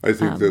I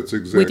think that's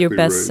exactly with your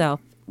best right.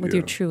 self, with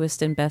your Yeah.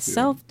 truest and best Yeah.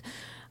 self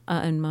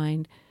in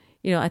mind.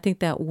 I think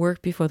that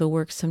work before the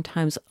work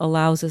sometimes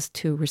allows us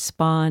to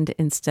respond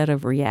instead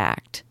of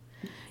react.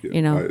 Yeah.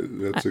 You know,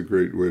 That's a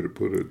great way to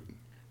put it.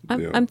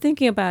 Yeah. I'm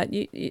thinking about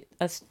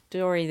a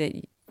story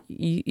that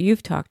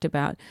you've talked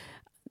about.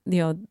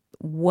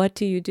 What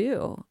do you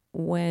do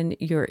when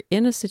you're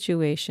in a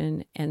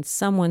situation and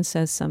someone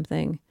says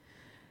something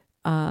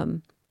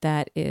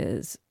that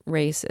is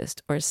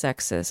racist or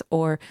sexist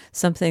or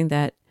something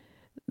that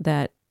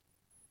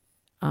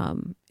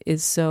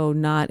is so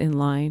not in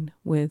line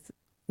with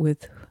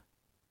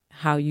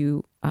how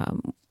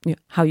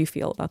how you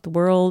feel about the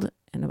world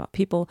and about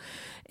people,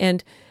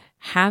 and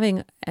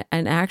having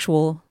an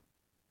actual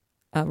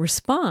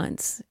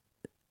response,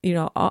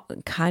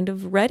 kind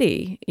of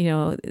ready,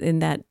 in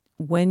that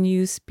when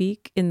you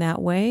speak in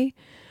that way,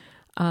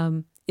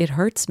 it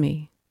hurts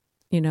me,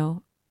 you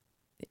know,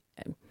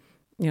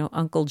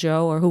 Uncle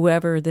Joe or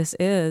whoever this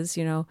is,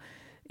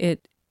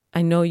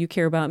 I know you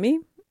care about me.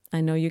 I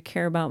know you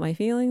care about my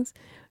feelings.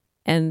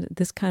 And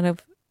this kind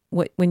of,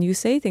 when you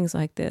say things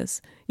like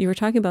this, you were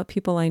talking about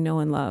people I know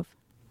and love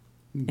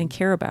and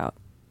care about,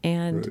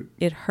 and Right.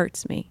 it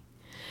hurts me.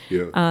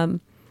 Yeah.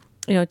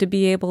 To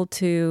be able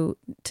to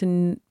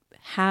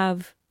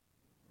have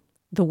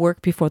the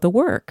work before the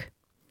work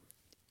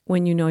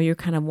when you're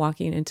kind of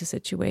walking into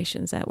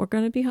situations that were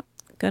going to be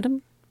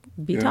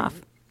Yeah.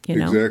 tough,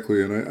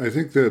 Exactly. And I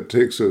think that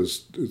takes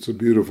us, it's a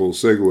beautiful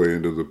segue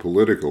into the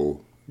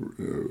political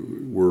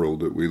world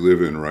that we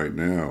live in right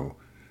now,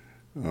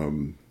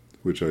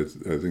 which I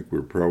think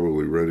we're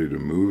probably ready to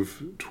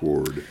move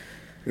toward,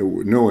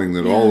 knowing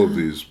that all of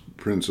these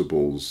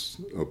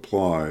principles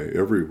apply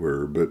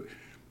everywhere. But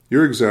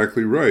you're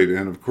exactly right.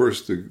 And of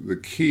course, the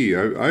key,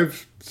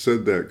 I've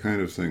said that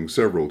kind of thing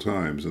several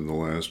times in the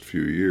last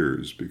few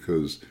years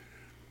because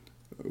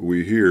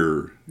we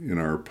hear in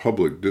our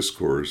public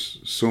discourse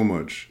so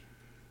much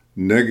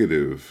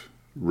negative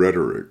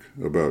rhetoric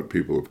about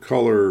people of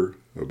color,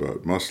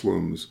 about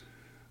Muslims,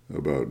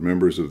 about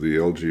members of the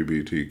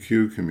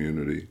LGBTQ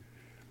community.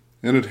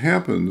 And it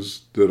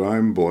happens that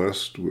I'm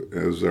blessed,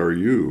 as are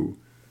you,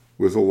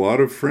 with a lot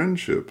of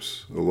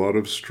friendships, a lot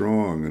of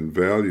strong and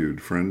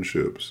valued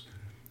friendships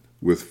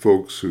with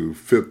folks who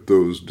fit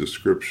those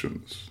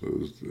descriptions,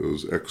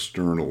 those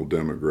external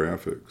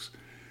demographics.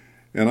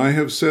 And I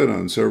have said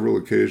on several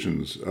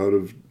occasions, out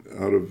of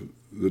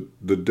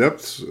the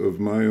depths of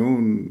my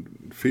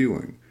own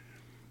feeling,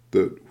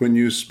 that when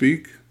you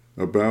speak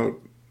about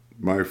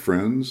my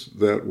friends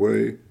that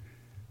way,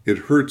 it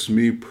hurts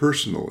me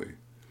personally.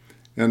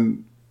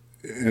 And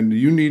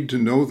you need to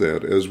know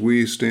that as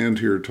we stand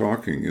here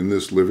talking in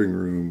this living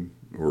room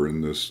or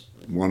in this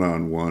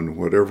one-on-one,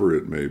 whatever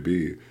it may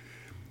be.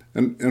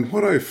 And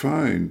what I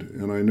find,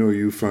 and I know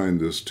you find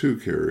this too,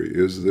 Carrie,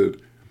 is that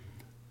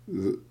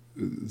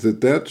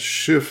that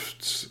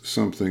shifts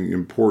something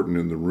important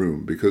in the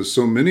room, because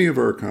so many of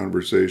our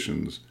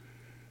conversations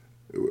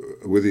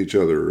with each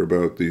other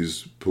about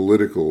these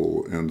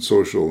political and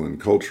social and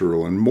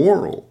cultural and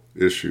moral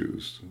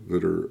issues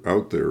that are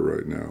out there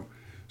right now,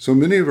 so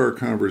many of our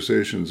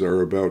conversations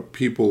are about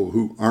people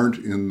who aren't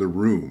in the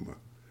room.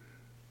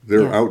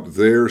 They're out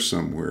there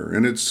somewhere.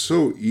 And it's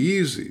so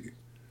easy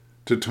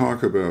to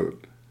talk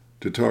about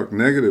to talk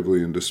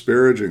negatively and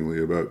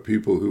disparagingly about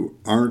people who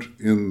aren't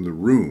in the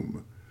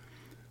room.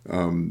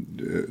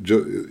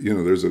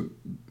 There's a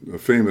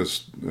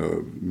famous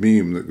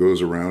meme that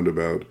goes around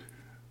about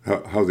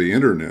how the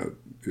internet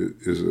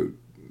is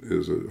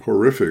a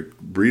horrific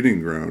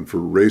breeding ground for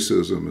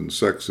racism and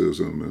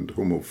sexism and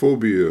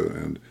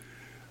homophobia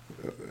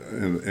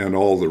and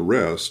all the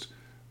rest,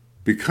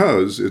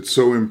 because it's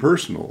so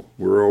impersonal.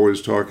 We're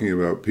always talking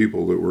about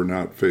people that we're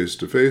not face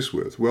to face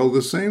with. Well,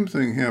 the same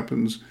thing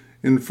happens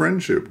in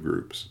friendship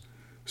groups.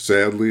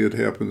 Sadly, it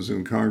happens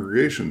in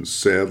congregations.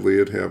 Sadly,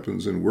 it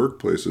happens in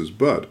workplaces.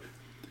 But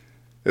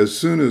as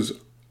soon as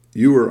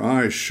you or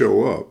I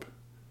show up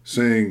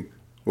saying,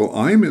 well,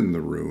 I'm in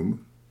the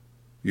room,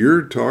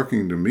 you're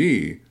talking to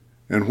me,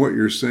 and what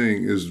you're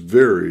saying is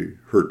very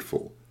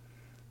hurtful.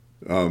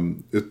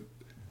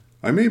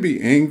 I may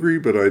be angry,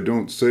 but I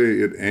don't say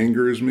it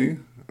angers me.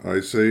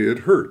 I say it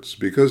hurts,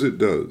 because it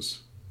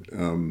does.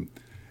 And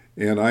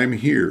I'm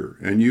here,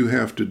 and you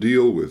have to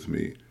deal with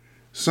me.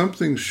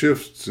 Something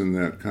shifts in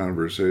that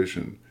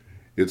conversation.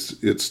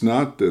 It's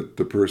not that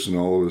the person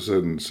all of a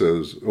sudden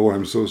says, oh,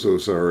 I'm so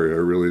sorry, I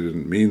really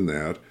didn't mean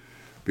that,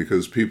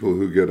 because people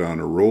who get on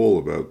a roll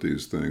about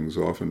these things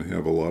often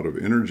have a lot of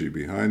energy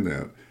behind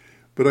that.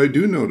 But I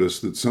do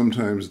notice that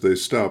sometimes they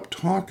stop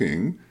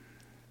talking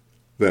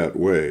that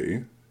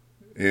way,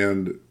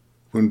 and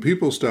when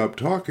people stop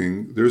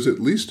talking, there's at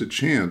least a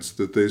chance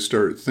that they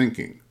start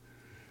thinking.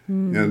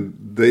 And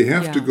they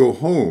have to go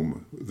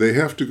home. They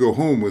have to go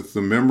home with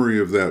the memory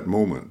of that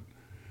moment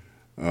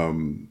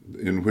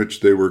in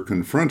which they were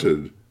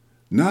confronted,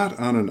 not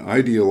on an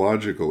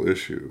ideological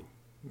issue,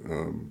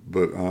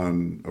 but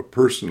on a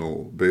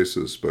personal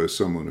basis by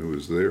someone who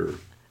was there.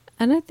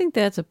 And I think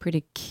that's a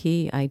pretty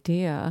key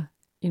idea.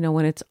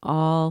 When it's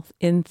all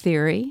in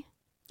theory,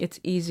 it's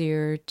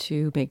easier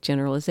to make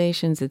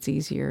generalizations. It's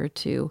easier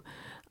to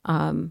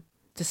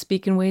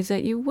speak in ways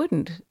that you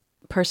wouldn't,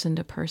 person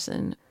to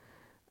person.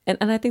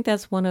 And I think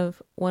that's one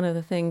of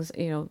the things,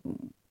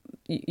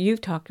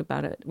 you've talked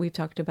about it. We've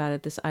talked about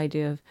it, this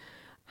idea of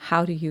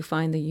how do you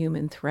find the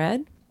human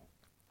thread?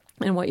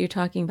 And what you're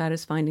talking about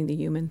is finding the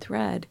human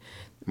thread.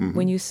 Mm-hmm.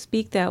 When you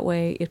speak that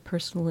way, it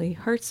personally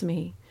hurts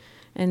me.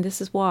 And this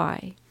is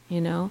why,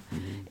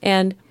 Mm-hmm.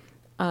 And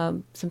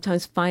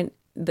sometimes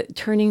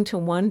turning to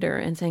wonder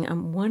and saying,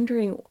 I'm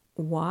wondering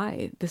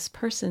why this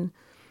person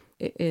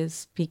is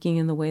speaking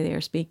in the way they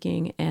are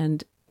speaking,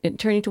 and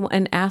turning to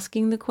and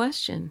asking the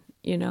question,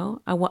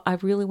 I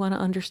really want to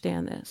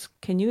understand this.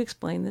 Can you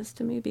explain this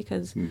to me?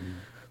 Because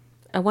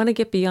I want to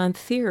get beyond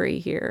theory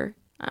here.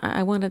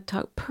 I want to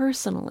talk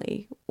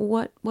personally.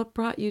 What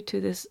brought you to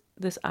this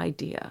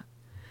idea?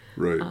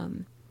 Right.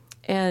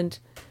 And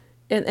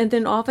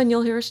then often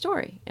you'll hear a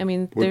story. I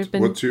mean,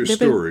 what's your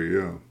story?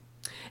 Yeah.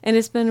 And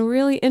it's been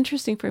really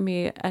interesting for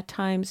me at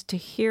times to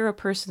hear a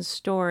person's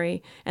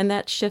story, and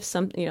that shifts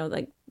something,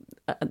 like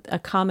a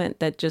comment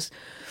that just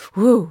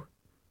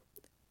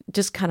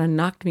kind of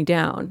knocked me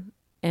down.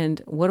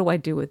 And what do I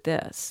do with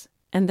this?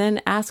 And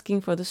then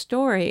asking for the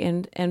story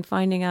and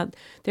finding out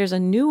there's a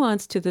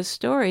nuance to the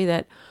story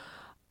that,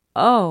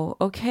 oh,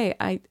 okay,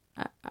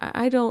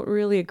 I don't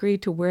really agree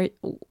to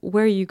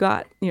where you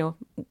got,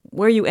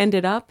 where you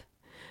ended up,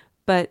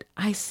 but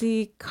I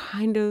see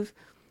kind of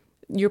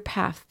your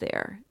path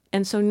there.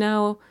 And so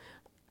now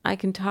I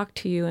can talk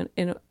to you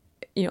in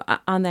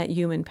on that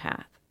human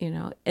path,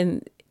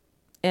 and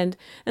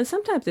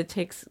sometimes it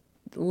takes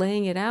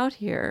laying it out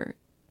here.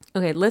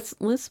 Okay, let's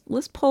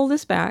pull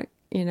this back,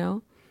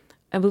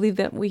 I believe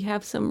that we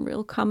have some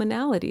real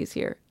commonalities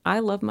here. I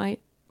love my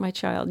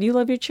child. You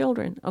love your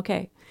children.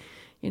 Okay.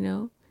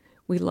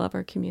 We love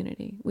our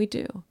community. We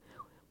do.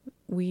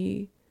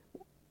 We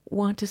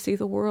want to see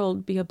the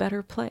world be a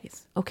better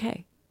place.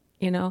 Okay.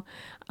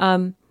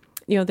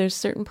 There's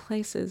certain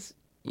places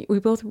we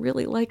both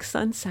really like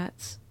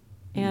sunsets,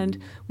 and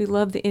we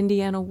love the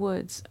Indiana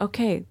woods.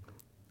 Okay.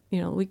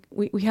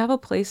 We have a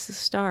place to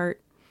start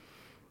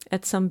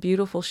at some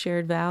beautiful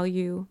shared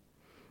value,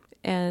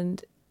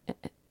 and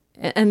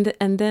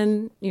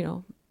then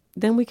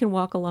then we can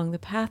walk along the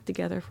path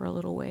together for a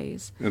little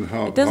ways. And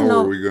how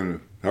are we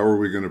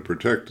going to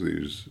protect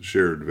these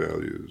shared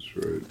values,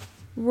 right?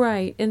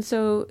 Right. And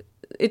so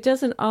it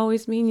doesn't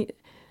always mean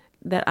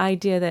that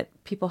idea that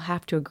people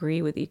have to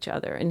agree with each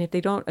other, and if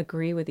they don't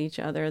agree with each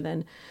other,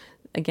 then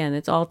again,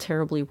 it's all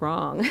terribly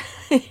wrong.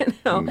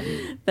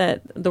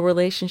 That the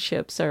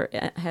relationships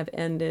have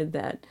ended,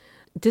 that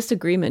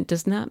disagreement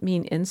does not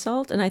mean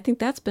insult. And I think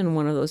that's been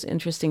one of those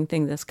interesting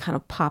things that's kind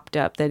of popped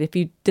up, that if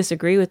you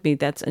disagree with me,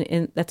 that's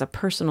a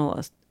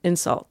personal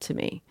insult to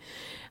me.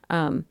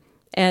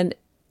 And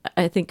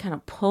I think kind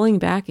of pulling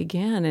back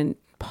again and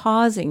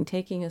pausing,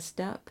 taking a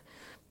step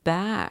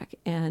back,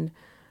 and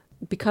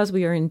because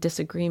we are in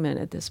disagreement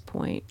at this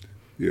point,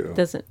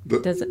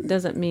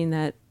 doesn't mean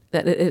that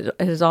it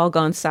has all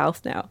gone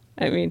south now.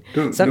 I mean,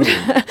 sometimes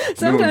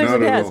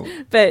it has,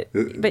 but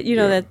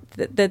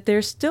that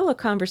there's still a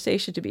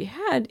conversation to be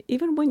had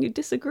even when you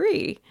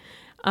disagree.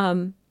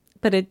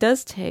 But it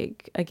does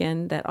take,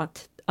 again, that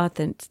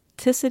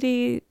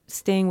authenticity,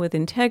 staying with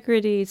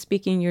integrity,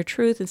 speaking your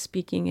truth and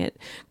speaking it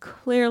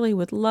clearly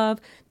with love,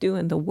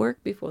 doing the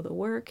work before the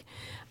work,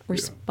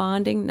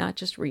 responding, not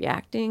just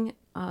reacting,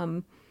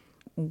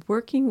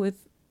 working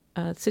with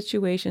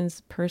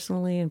situations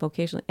personally and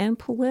vocationally and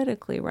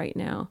politically right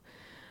now.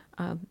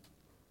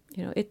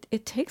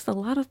 It takes a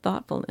lot of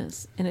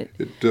thoughtfulness, and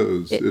it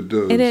does.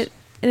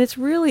 and it's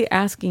really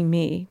asking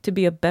me to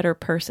be a better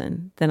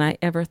person than I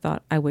ever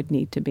thought I would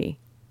need to be.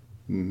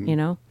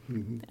 Mm-hmm.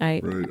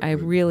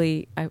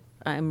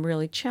 I'm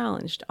really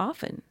challenged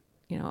often.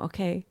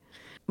 Okay,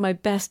 my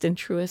best and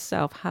truest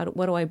self. How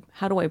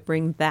do I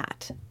bring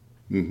that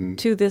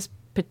to this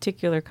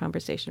particular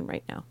conversation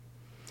right now?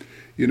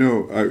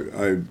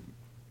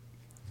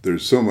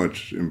 There's so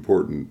much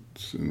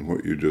importance in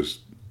what you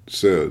just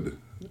said,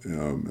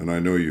 and I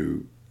know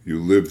you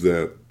live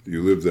that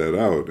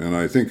out. And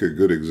I think a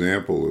good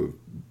example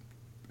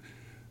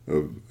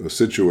of a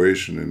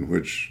situation in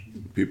which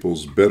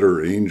people's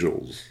better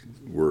angels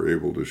were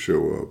able to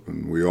show up,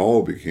 and we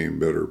all became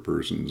better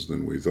persons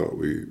than we thought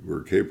we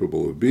were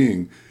capable of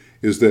being,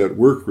 is that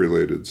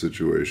work-related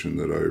situation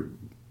that I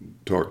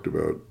talked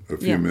about a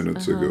few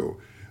minutes ago.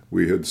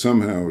 We had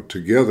somehow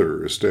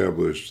together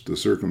established the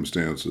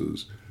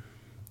circumstances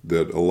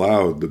that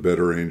allowed the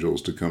better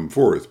angels to come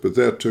forth, but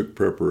that took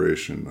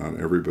preparation on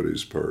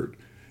everybody's part,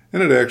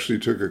 and it actually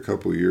took a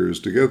couple years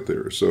to get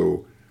there.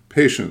 So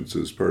patience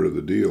is part of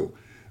the deal.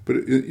 But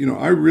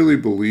I really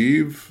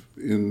believe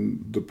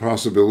in the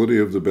possibility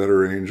of the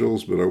better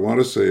angels, but I want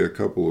to say a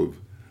couple of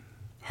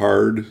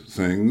hard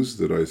things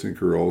that I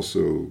think are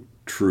also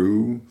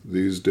true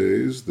these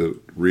days, that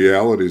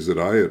realities that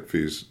I at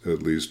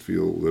least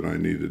feel that I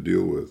need to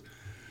deal with.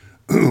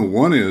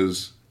 One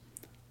is,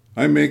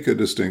 I make a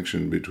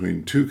distinction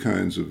between two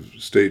kinds of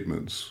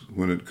statements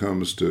when it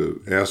comes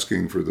to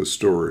asking for the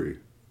story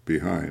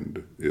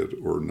behind it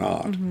or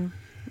not. Mm-hmm.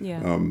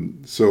 Yeah.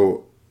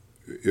 So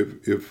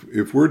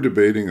if we're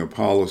debating a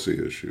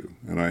policy issue,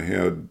 and I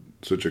had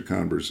such a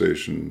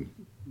conversation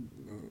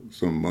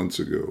some months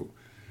ago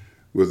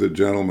with a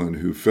gentleman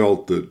who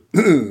felt that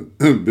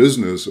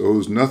business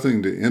owes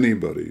nothing to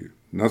anybody,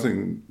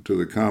 nothing to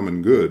the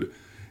common good.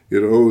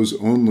 It owes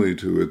only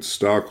to its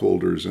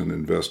stockholders and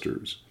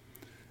investors.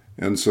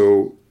 And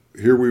so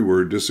here we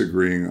were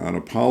disagreeing on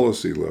a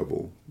policy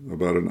level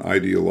about an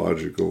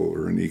ideological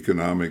or an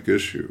economic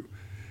issue.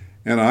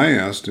 And I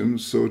asked him,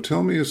 so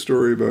tell me a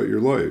story about your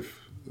life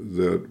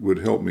that would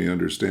help me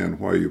understand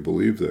why you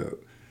believe that.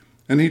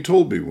 And he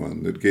told me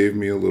one that gave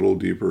me a little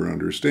deeper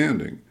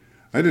understanding.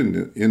 I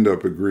didn't end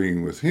up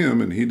agreeing with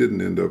him, and he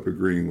didn't end up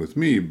agreeing with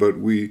me, but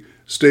we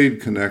stayed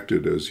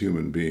connected as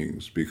human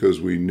beings because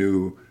we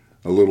knew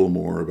a little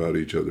more about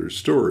each other's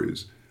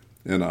stories.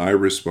 And I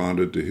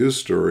responded to his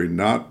story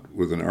not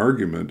with an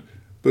argument,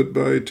 but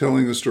by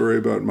telling a story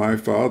about my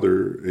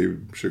father, a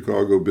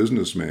Chicago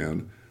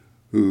businessman,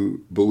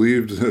 who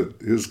believed that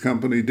his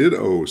company did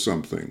owe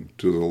something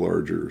to the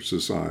larger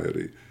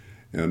society.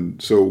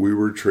 And so we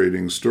were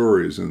trading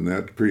stories, and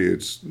that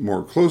creates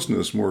more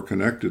closeness, more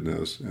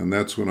connectedness, and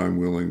that's when I'm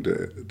willing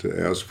to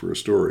ask for a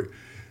story.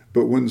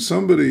 But when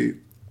somebody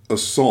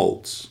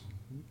assaults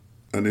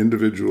an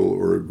individual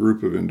or a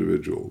group of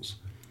individuals,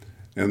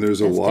 and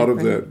there's a lot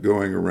of that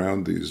going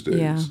around these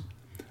days,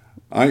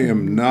 I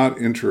am not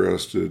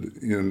interested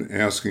in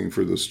asking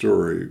for the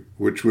story,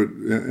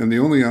 and the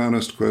only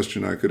honest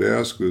question I could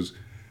ask was,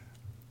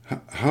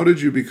 how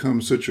did you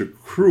become such a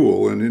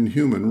cruel and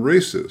inhuman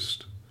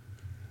racist?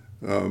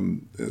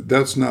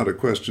 That's not a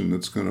question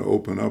that's going to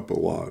open up a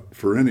lot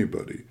for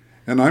anybody.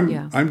 And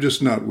I'm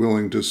just not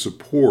willing to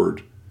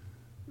support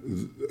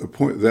a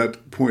point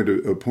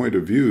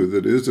of view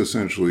that is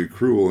essentially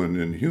cruel and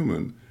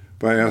inhuman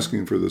by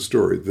asking for the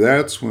story.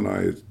 That's when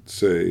I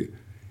say,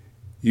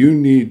 you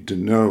need to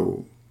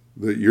know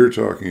that you're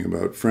talking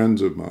about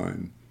friends of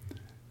mine,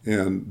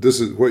 and this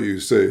is what you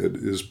said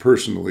is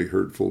personally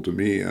hurtful to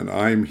me, and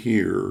I'm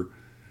here,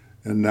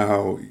 and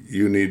now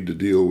you need to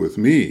deal with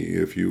me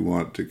if you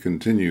want to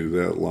continue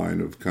that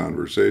line of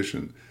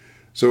conversation.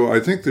 So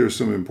I think there's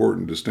some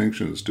important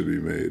distinctions to be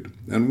made.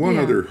 And one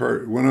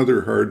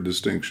other hard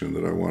distinction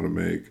that I want to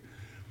make.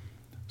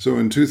 So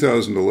in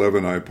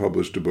 2011, I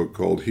published a book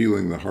called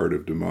Healing the Heart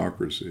of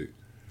Democracy.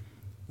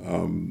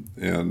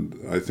 And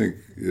I think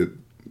it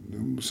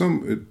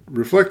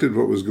reflected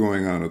what was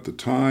going on at the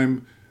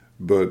time,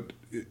 but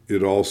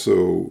it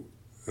also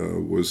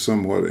was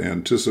somewhat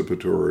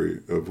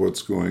anticipatory of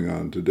what's going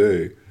on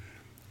today.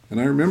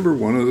 And I remember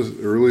one of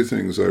the early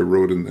things I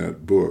wrote in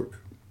that book,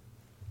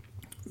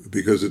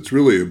 because it's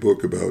really a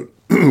book about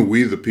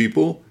we the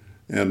people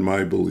and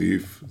my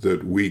belief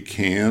that we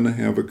can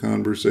have a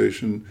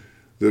conversation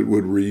that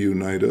would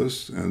reunite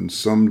us, and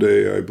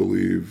someday I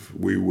believe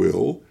we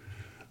will.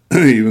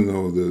 Even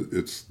though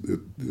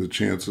the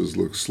chances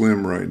look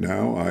slim right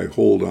now, I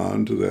hold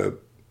on to that,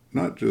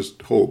 not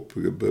just hope,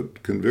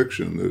 but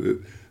conviction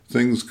that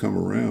things come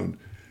around.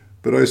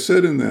 But I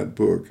said in that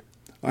book,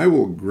 I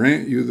will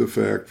grant you the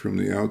fact from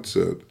the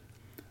outset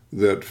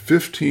that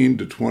 15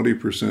 to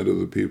 20% of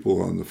the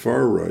people on the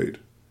far right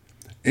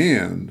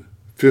and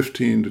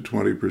 15 to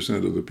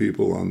 20% of the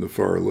people on the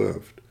far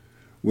left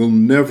will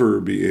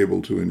never be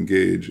able to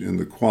engage in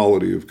the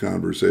quality of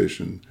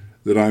conversation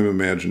that I'm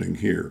imagining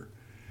here.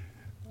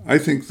 I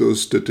think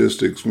those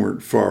statistics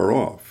weren't far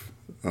off,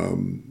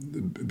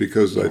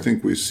 because I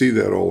think we see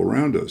that all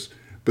around us.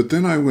 But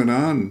then I went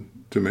on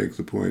to make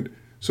the point,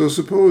 so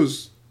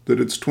suppose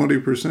that it's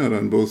 20%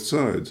 on both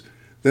sides.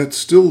 That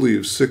still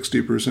leaves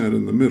 60%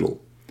 in the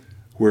middle,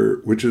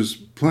 which is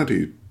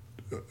plenty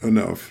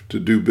enough to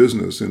do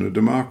business in a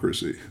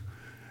democracy,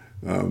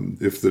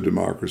 if the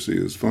democracy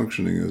is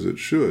functioning as it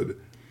should.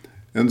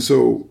 And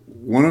so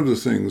one of the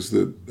things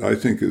that I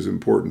think is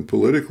important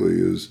politically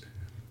is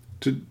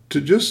to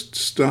just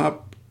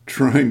stop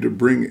trying to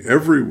bring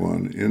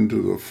everyone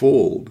into the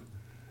fold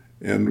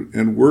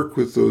and work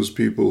with those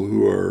people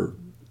who are,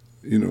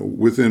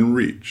 within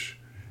reach.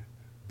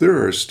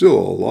 There are still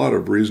a lot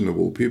of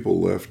reasonable people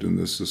left in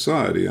this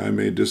society. I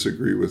may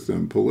disagree with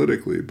them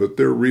politically, but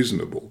they're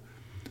reasonable.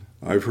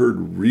 I've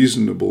heard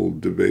reasonable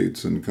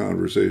debates and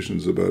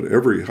conversations about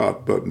every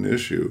hot button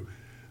issue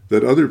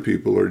that other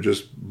people are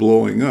just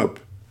blowing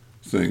up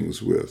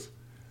things with.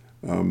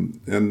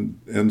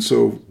 And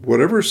so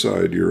whatever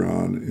side you're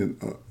on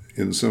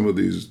in some of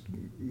these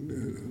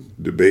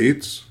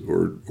debates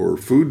or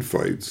food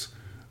fights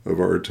of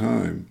our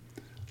time,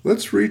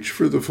 let's reach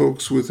for the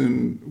folks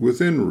within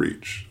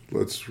reach.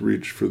 Let's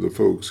reach for the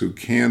folks who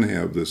can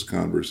have this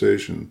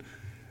conversation.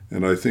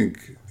 And I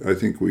think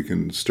we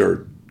can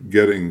start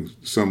getting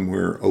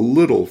somewhere a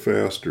little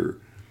faster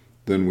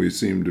than we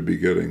seem to be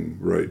getting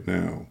right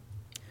now.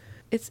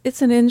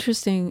 It's an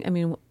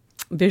interesting,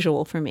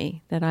 visual for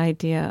me, that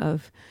idea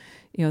of,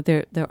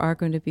 there are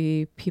going to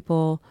be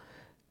people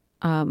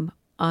on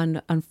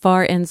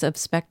far ends of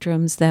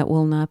spectrums that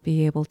will not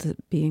be able to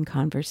be in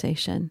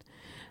conversation,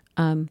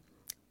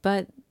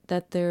 but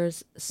that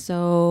there's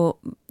still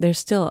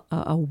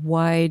a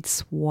wide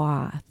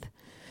swath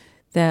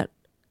that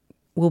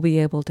will be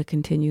able to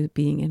continue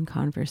being in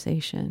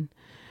conversation,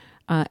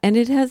 and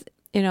it has,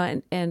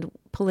 and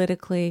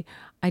politically,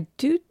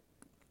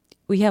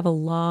 we have a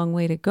long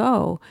way to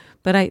go,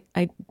 but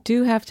I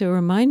do have to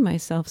remind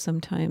myself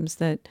sometimes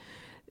that,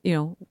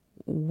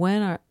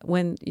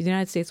 when the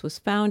United States was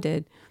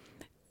founded,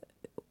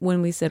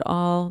 when we said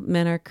all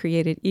men are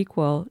created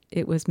equal,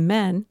 it was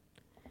men,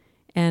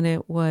 and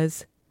it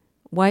was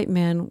white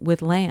men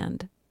with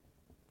land,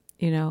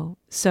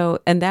 so,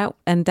 and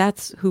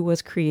that's who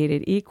was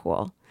created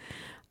equal.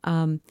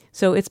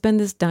 So it's been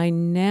this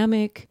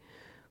dynamic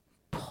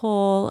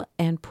pull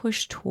and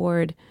push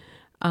toward,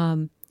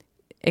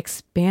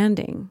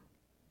 expanding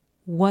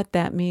what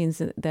that means,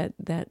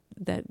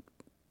 that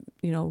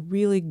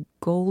really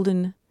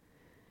golden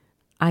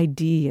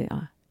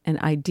idea and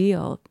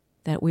ideal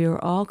that we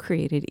are all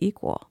created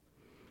equal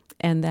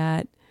and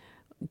that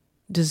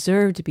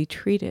deserve to be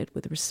treated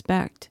with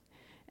respect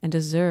and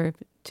deserve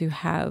to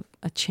have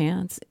a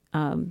chance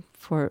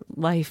for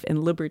life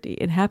and liberty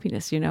and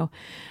happiness,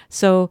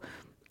 So,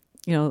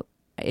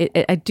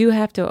 I do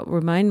have to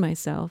remind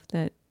myself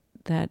that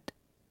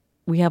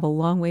we have a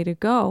long way to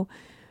go,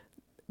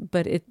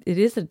 but it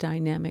is a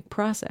dynamic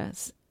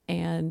process,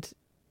 and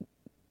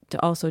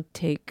to also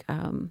take,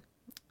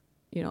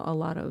 a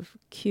lot of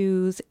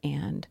cues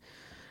and,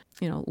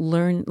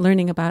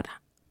 learning about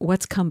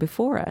what's come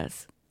before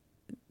us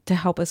to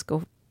help us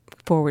go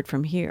forward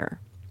from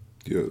here.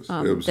 Yes,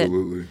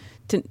 absolutely.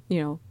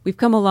 We've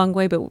come a long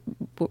way, but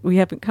we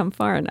haven't come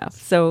far enough.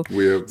 So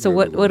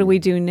what do we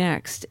do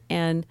next?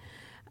 And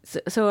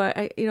so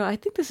I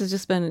think this has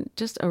just been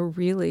a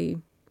really,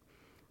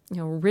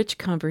 rich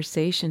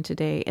conversation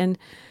today. And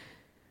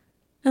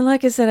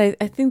like I said,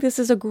 I think this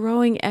is a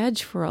growing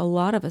edge for a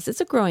lot of us.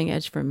 It's a growing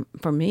edge for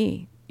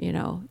me,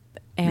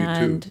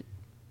 and, me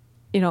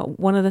too.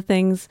 One of the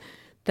things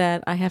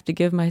that I have to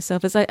give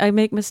myself is I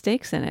make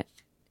mistakes in it,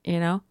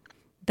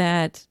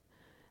 that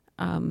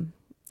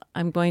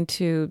I'm going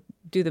to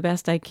do the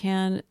best I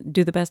can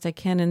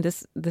in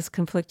this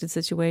conflicted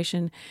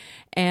situation.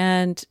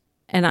 And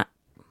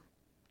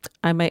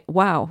I might,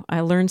 wow,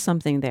 I learned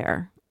something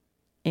there.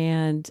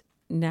 And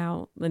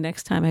now the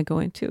next time I go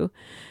into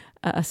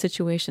a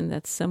situation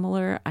that's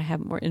similar, I have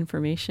more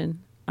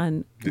information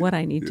on what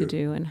I need to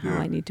do and how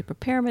I need to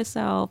prepare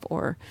myself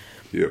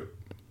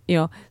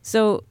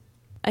so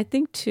I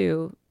think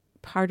too,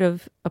 part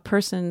of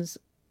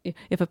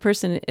if a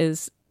person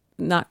is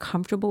not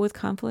comfortable with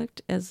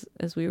conflict, as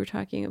we were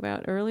talking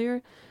about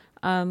earlier,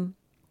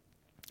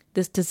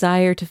 this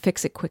desire to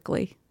fix it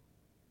quickly,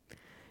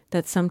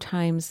 that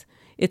sometimes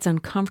it's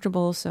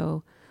uncomfortable,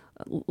 so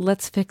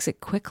let's fix it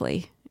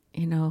quickly,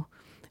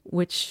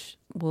 which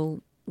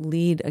will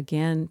lead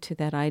again to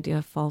that idea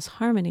of false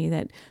harmony,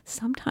 that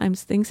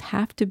sometimes things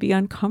have to be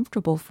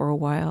uncomfortable for a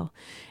while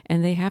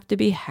and they have to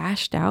be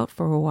hashed out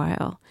for a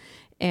while,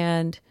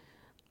 and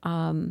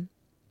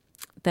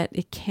that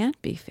it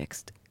can't be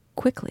fixed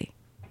quickly.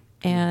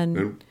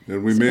 And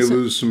we may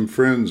lose some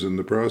friends in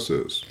the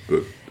process,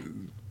 but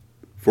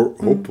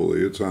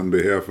hopefully it's on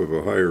behalf of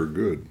a higher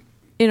good.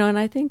 And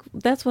I think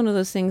that's one of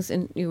those things,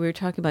 and we were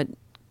talking about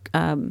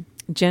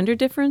gender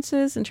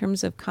differences in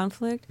terms of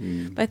conflict,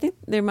 but I think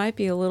there might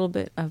be a little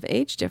bit of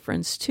age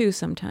difference too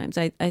sometimes.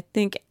 I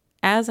think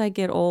as I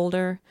get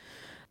older,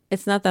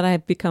 it's not that I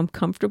have become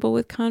comfortable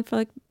with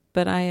conflict,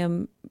 but I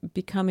am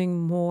becoming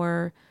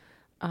more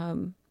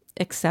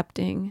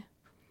accepting,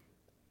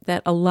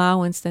 that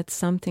allowance that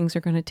some things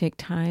are going to take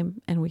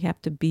time and we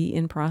have to be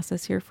in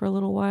process here for a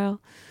little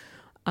while.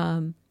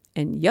 And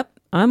yep,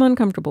 I'm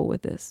uncomfortable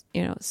with this,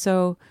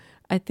 So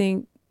I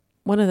think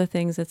one of the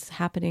things that's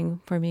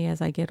happening for me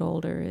as I get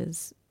older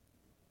is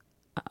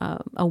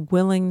a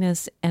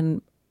willingness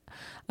and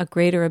a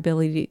greater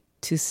ability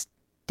to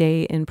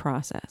stay in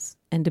process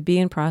and to be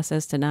in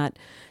process, to not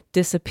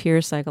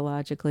disappear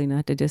psychologically,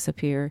 not to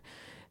disappear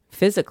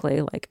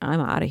physically, like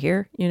I'm out of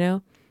here,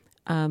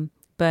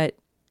 but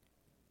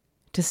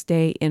to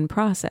stay in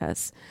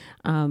process.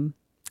 And,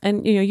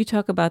 you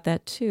talk about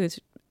that too. It's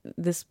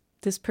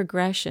this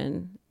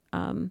progression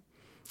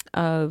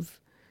of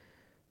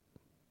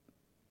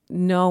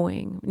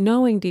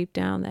knowing deep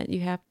down that you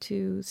have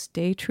to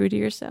stay true to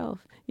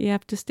yourself. You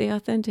have to stay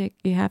authentic.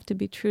 You have to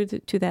be true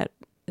to that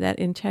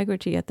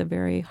integrity at the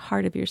very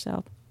heart of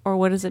yourself. Or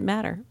what does it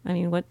matter? I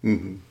mean, what?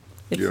 Mm-hmm.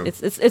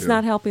 It's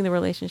not helping the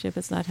relationship.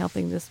 It's not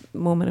helping this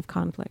moment of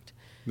conflict.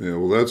 Yeah,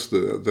 well, that's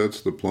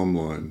the plumb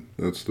line.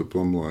 That's the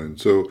plumb line.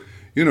 So,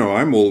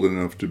 I'm old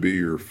enough to be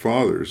your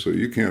father, so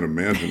you can't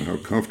imagine how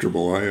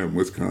comfortable I am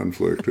with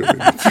conflict. I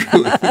mean,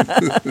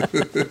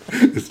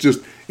 it's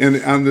just,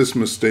 and on this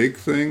mistake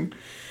thing,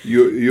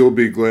 you'll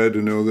be glad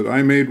to know that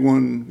I made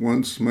one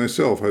once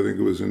myself. I think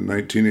it was in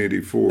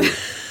 1984.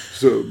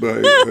 So,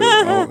 but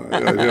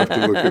I'd have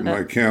to look at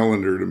my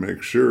calendar to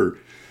make sure.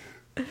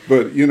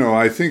 But,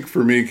 I think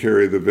for me,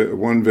 Carrie, the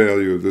one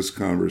value of this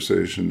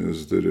conversation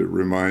is that it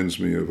reminds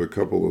me of a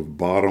couple of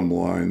bottom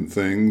line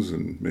things,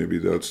 and maybe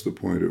that's the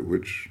point at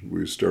which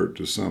we start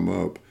to sum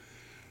up.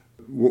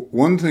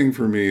 One thing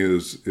for me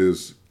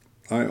is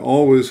I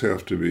always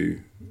have to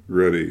be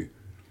ready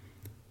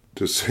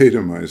to say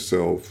to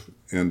myself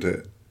and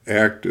to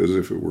act as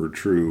if it were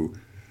true,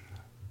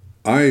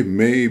 I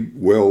may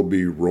well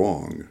be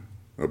wrong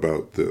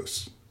about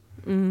this.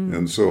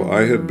 And so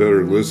I had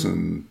better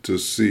listen to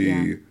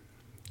see,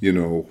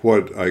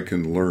 what I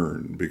can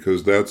learn,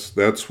 because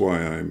that's why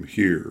I'm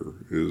here,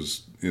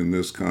 is in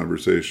this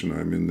conversation.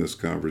 I'm in this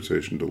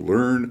conversation to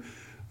learn.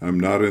 I'm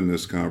not in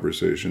this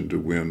conversation to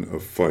win a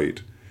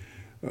fight,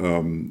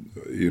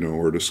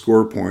 or to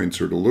score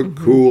points or to look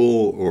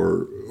cool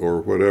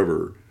or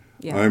whatever.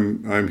 Yeah.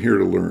 I'm here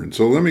to learn.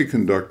 So let me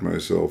conduct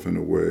myself in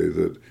a way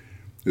that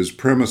is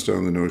premised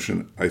on the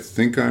notion, I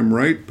think I'm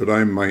right, but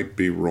I might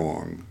be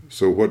wrong.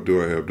 So what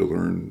do I have to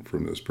learn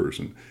from this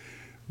person?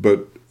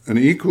 But an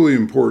equally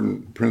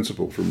important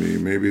principle for me,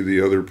 maybe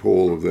the other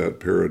pole of that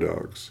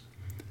paradox,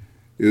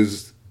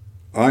 is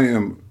I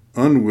am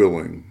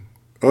unwilling,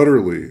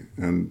 utterly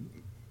and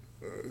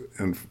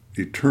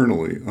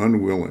eternally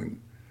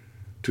unwilling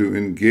to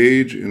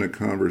engage in a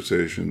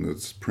conversation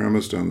that's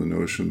premised on the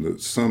notion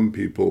that some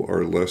people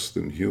are less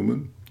than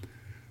human,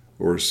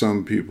 or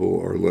some people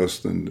are less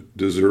than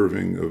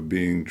deserving of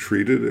being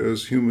treated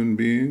as human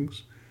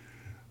beings.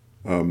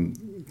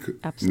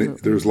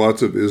 Absolutely. There's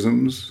lots of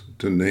isms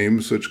to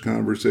name such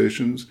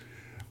conversations.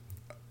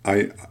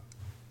 The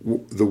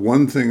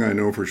one thing I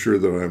know for sure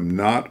that I'm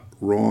not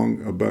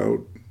wrong about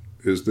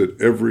is that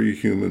every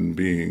human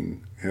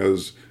being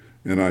has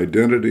an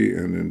identity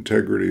and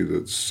integrity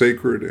that's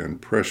sacred and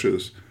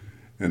precious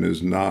and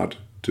is not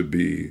to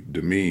be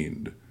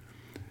demeaned.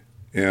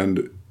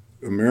 And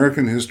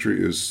American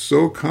history is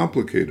so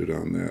complicated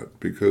on that,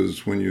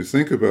 because when you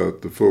think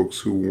about the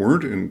folks who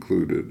weren't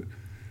included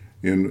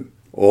in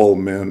all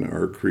men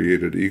are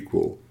created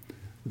equal,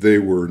 they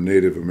were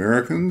Native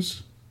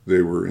Americans,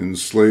 they were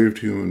enslaved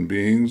human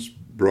beings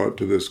brought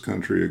to this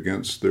country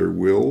against their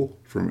will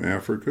from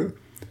Africa,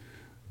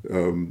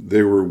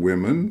 they were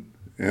women,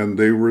 and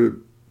they were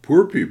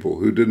poor people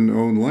who didn't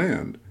own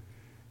land.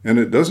 And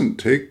it doesn't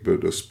take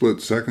but a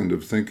split second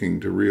of thinking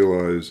to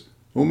realize,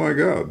 oh my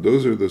God,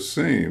 those are the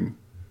same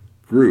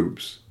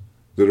groups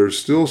that are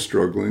still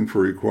struggling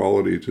for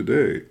equality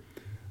today.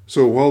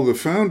 So while the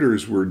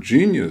founders were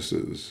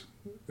geniuses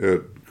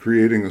at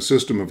creating a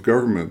system of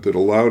government that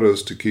allowed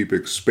us to keep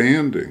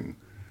expanding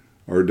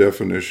our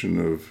definition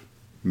of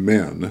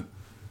men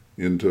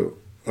into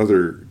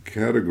other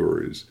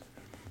categories,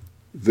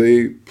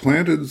 they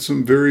planted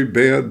some very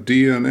bad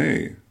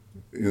DNA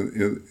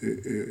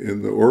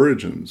in the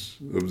origins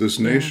of this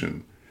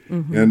nation.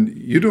 Mm-hmm. And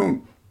you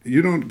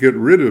don't get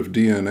rid of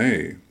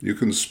DNA. You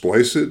can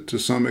splice it to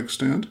some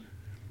extent.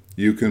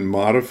 You can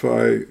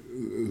modify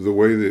the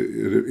way that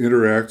it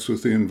interacts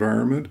with the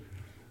environment.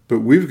 But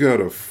we've got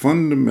a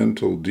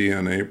fundamental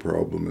DNA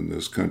problem in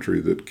this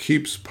country that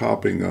keeps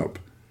popping up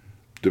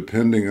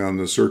depending on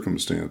the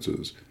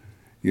circumstances.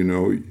 You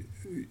know,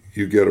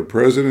 you get a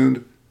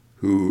president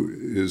who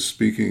is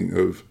speaking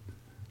of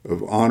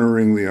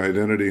honoring the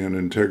identity and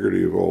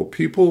integrity of all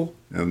people,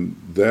 and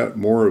that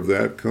more of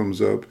that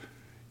comes up.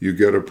 You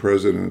get a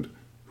president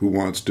who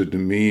wants to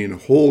demean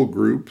whole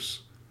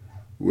groups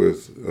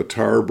with a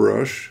tar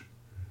brush,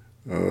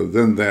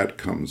 then that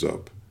comes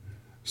up.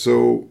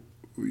 So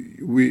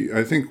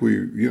I think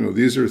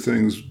these are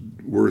things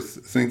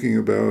worth thinking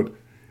about.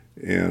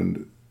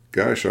 And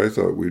gosh, I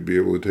thought we'd be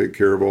able to take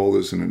care of all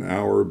this in an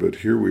hour, but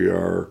here we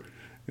are,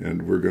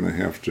 and we're going to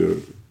have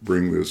to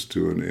bring this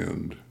to an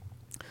end.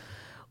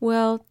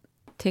 Well,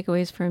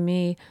 takeaways for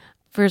me.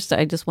 First,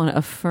 I just want to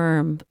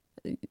affirm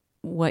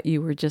what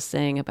you were just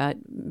saying about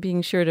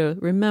being sure to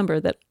remember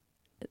that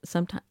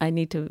sometimes I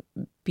need to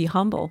be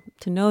humble,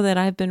 to know that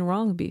I've been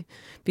wrong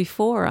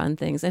before on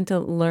things, and to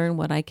learn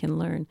what I can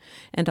learn.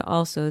 And to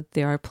also,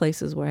 there are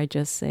places where I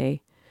just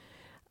say,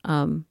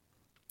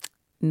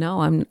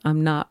 no,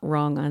 I'm not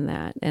wrong on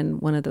that.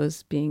 And one of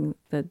those being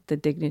the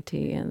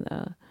dignity and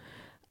the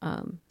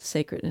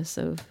sacredness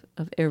of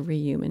every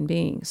human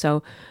being.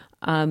 So,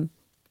 and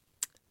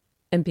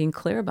being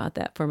clear about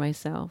that for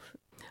myself.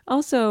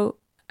 Also,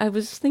 I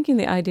was thinking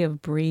the idea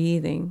of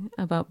breathing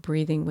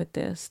with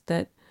this,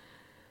 that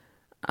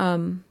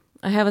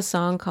I have a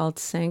song called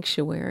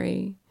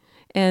Sanctuary,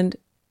 and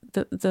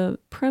the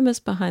premise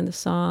behind the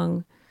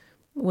song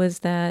was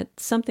that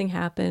something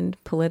happened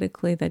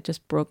politically that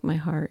just broke my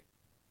heart,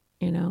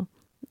 and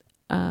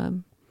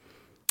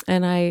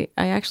I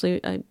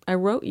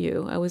wrote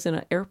you. I was in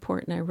an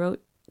airport and I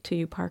wrote to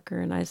you,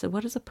 Parker, and I said,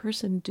 what does a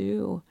person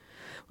do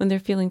when they're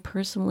feeling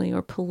personally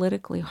or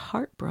politically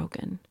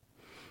heartbroken?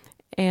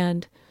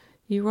 And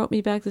you wrote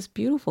me back this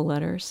beautiful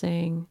letter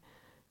saying,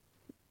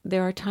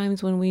 there are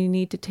times when we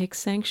need to take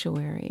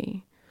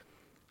sanctuary,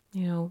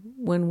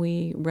 when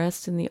we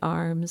rest in the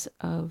arms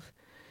of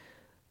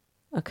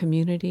a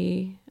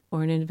community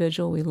or an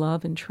individual we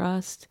love and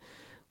trust,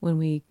 when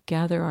we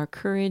gather our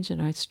courage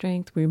and our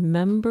strength,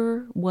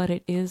 remember what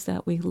it is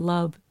that we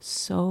love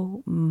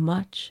so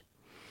much.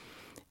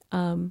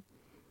 And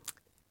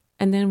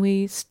then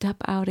we step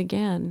out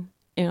again,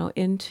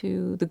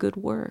 into the good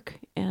work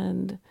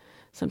and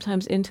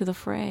sometimes into the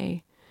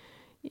fray.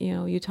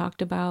 You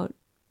talked about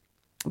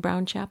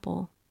Brown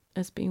Chapel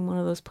as being one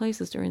of those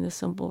places during the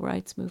civil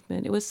rights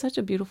movement. It was such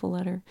a beautiful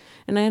letter.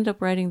 And I ended up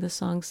writing the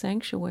song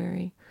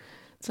Sanctuary.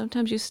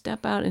 Sometimes you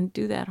step out and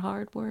do that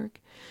hard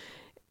work.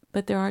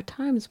 But there are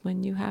times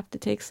when you have to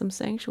take some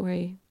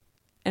sanctuary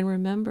and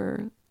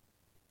remember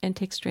and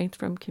take strength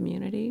from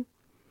community.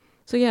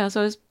 So I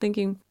was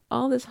thinking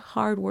all this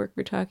hard work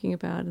we're talking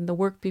about and the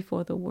work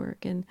before the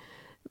work and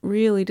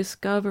really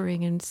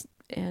discovering and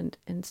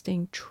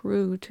staying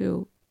true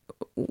to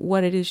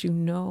what it is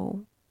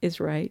is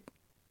right,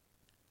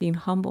 being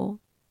humble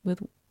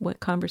with what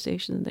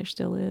conversation there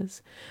still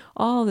is.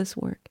 All this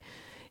work,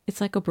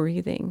 it's like a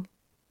breathing.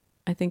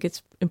 I think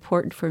it's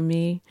important for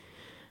me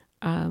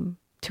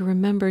to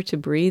remember to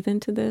breathe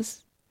into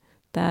this,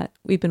 that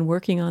we've been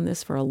working on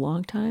this for a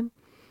long time.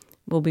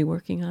 We'll be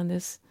working on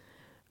this,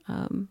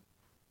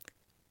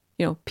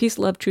 peace,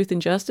 love, truth,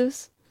 and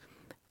justice.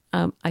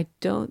 I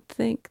don't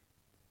think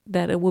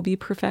that it will be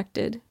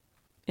perfected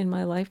in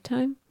my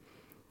lifetime,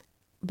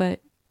 but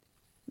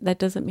that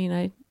doesn't mean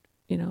I,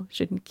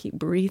 shouldn't keep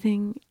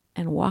breathing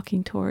and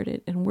walking toward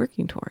it and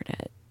working toward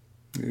it.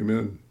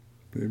 Amen.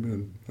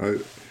 Amen.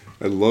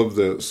 I love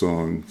that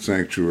song,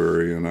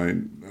 Sanctuary, and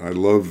I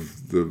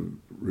love the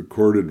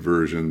recorded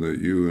version that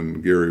you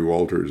and Gary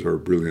Walters, our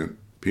brilliant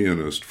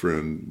pianist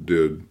friend,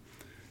 did.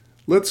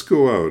 Let's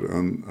go out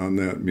on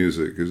that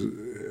music.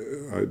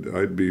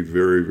 I'd be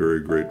very,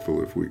 very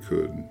grateful if we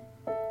could.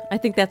 I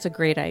think that's a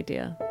great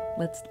idea.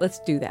 Let's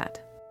do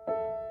that.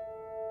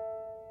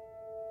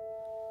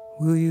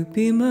 Will you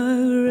be my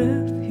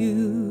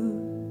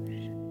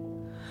refuge,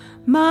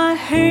 my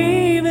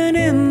haven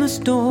in the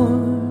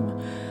storm?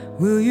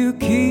 Will you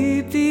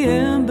keep the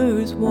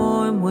embers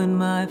warm when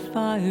my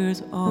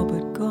fire's all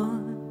but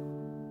gone?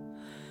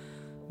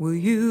 Will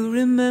you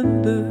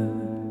remember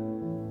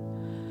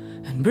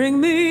and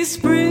bring me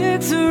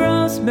sprigs of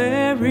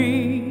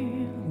rosemary?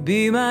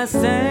 Be my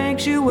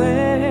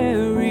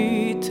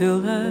sanctuary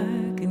till I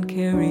can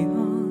carry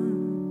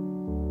on,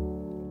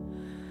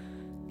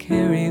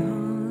 carry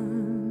on.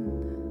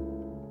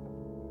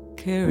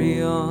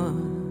 Carry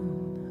on.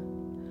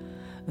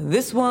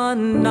 This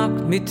one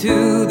knocked me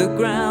to the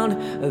ground.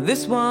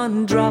 This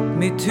one dropped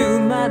me to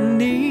my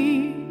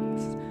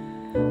knees.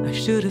 I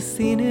should have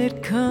seen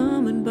it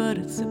coming, but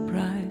it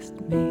surprised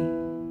me.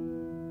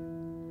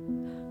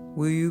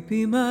 Will you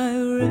be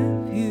my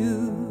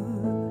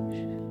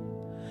refuge,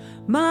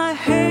 my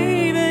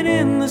haven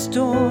in the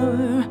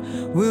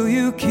storm? Will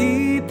you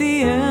keep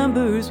the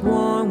embers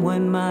warm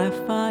when my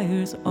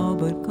fire's all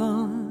but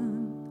gone?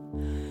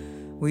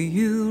 Will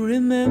you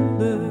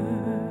remember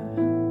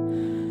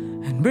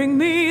and bring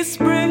me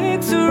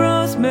sprigs of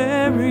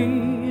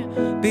rosemary?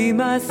 Be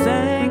my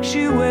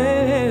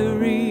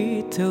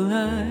sanctuary till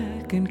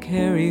I can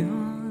carry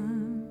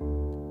on,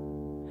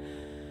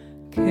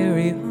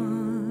 carry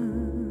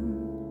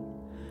on,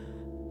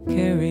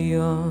 carry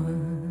on.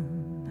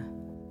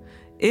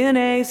 In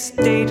a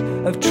state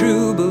of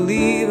true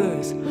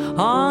believers,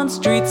 on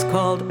streets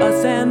called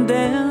us and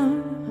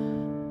them,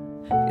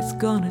 it's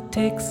gonna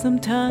take some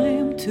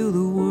time till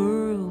the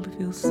world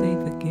feels safe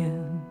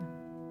again.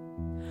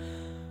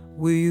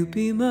 Will you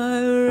be my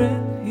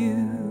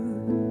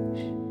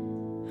refuge,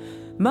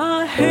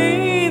 my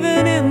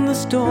haven in the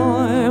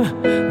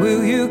storm?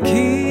 Will you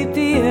keep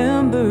the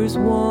embers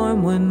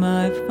warm when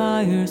my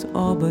fire's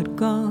all but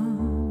gone?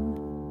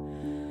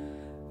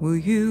 Will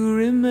you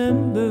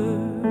remember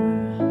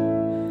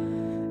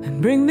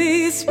and bring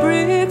me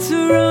sprigs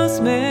of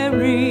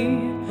rosemary?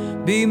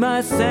 Be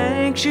my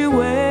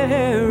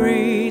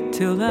sanctuary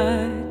till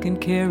I can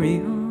carry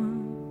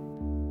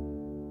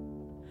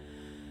on,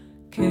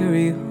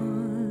 carry on,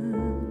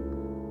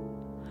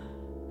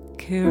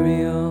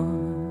 carry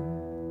on.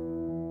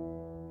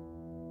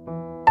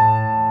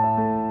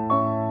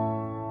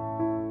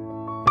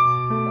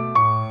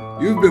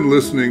 You've been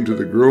listening to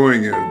The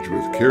Growing Edge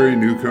with Carrie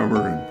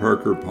Newcomer and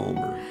Parker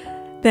Palmer.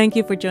 Thank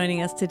you for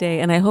joining us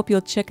today, and I hope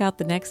you'll check out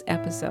the next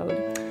episode.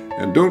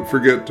 And don't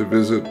forget to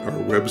visit our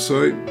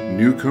website,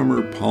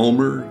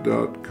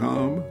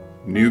 newcomerpalmer.com,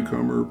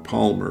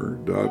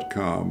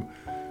 newcomerpalmer.com,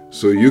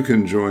 so you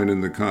can join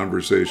in the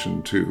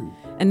conversation too.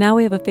 And now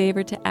we have a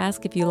favor to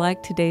ask. If you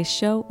like today's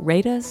show,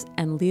 rate us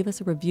and leave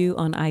us a review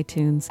on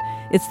iTunes.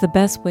 It's the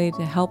best way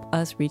to help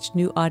us reach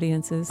new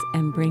audiences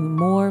and bring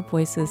more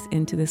voices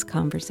into this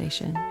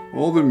conversation.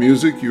 All the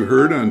music you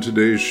heard on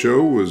today's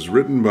show was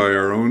written by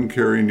our own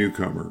Carrie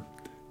Newcomer.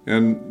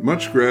 And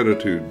much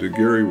gratitude to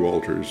Gary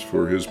Walters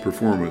for his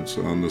performance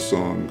on the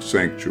song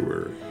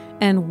Sanctuary.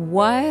 And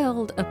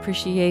wild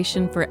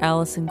appreciation for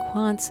Allison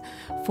Quantz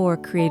for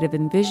creative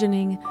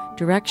envisioning,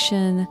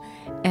 direction,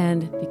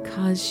 and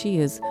because she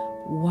is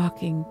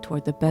walking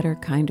toward the better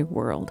kind of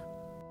world.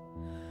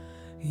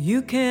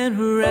 You can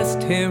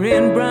rest here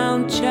in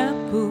Brown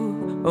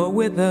Chapel or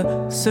with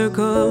a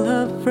circle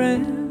of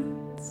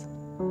friends,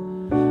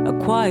 a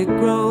quiet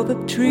grove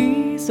of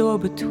trees or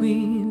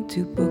between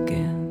two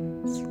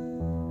bookends.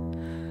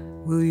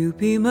 Will you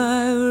be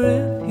my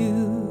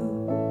refuge,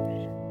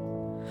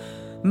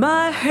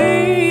 my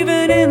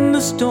haven in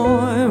the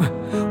storm?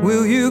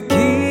 Will you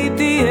keep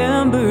the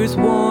embers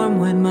warm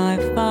when my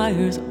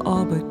fire's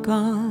all but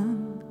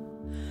gone?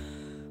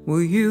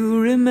 Will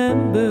you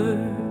remember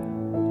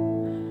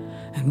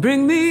and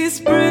bring me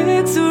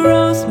sprigs of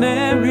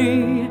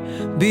rosemary?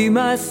 Be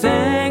my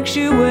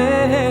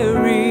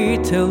sanctuary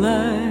till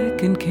I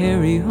can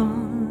carry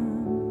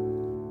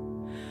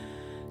on,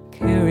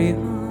 carry on,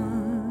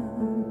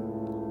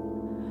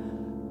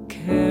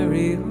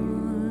 carry on,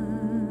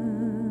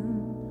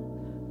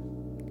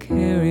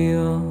 carry on.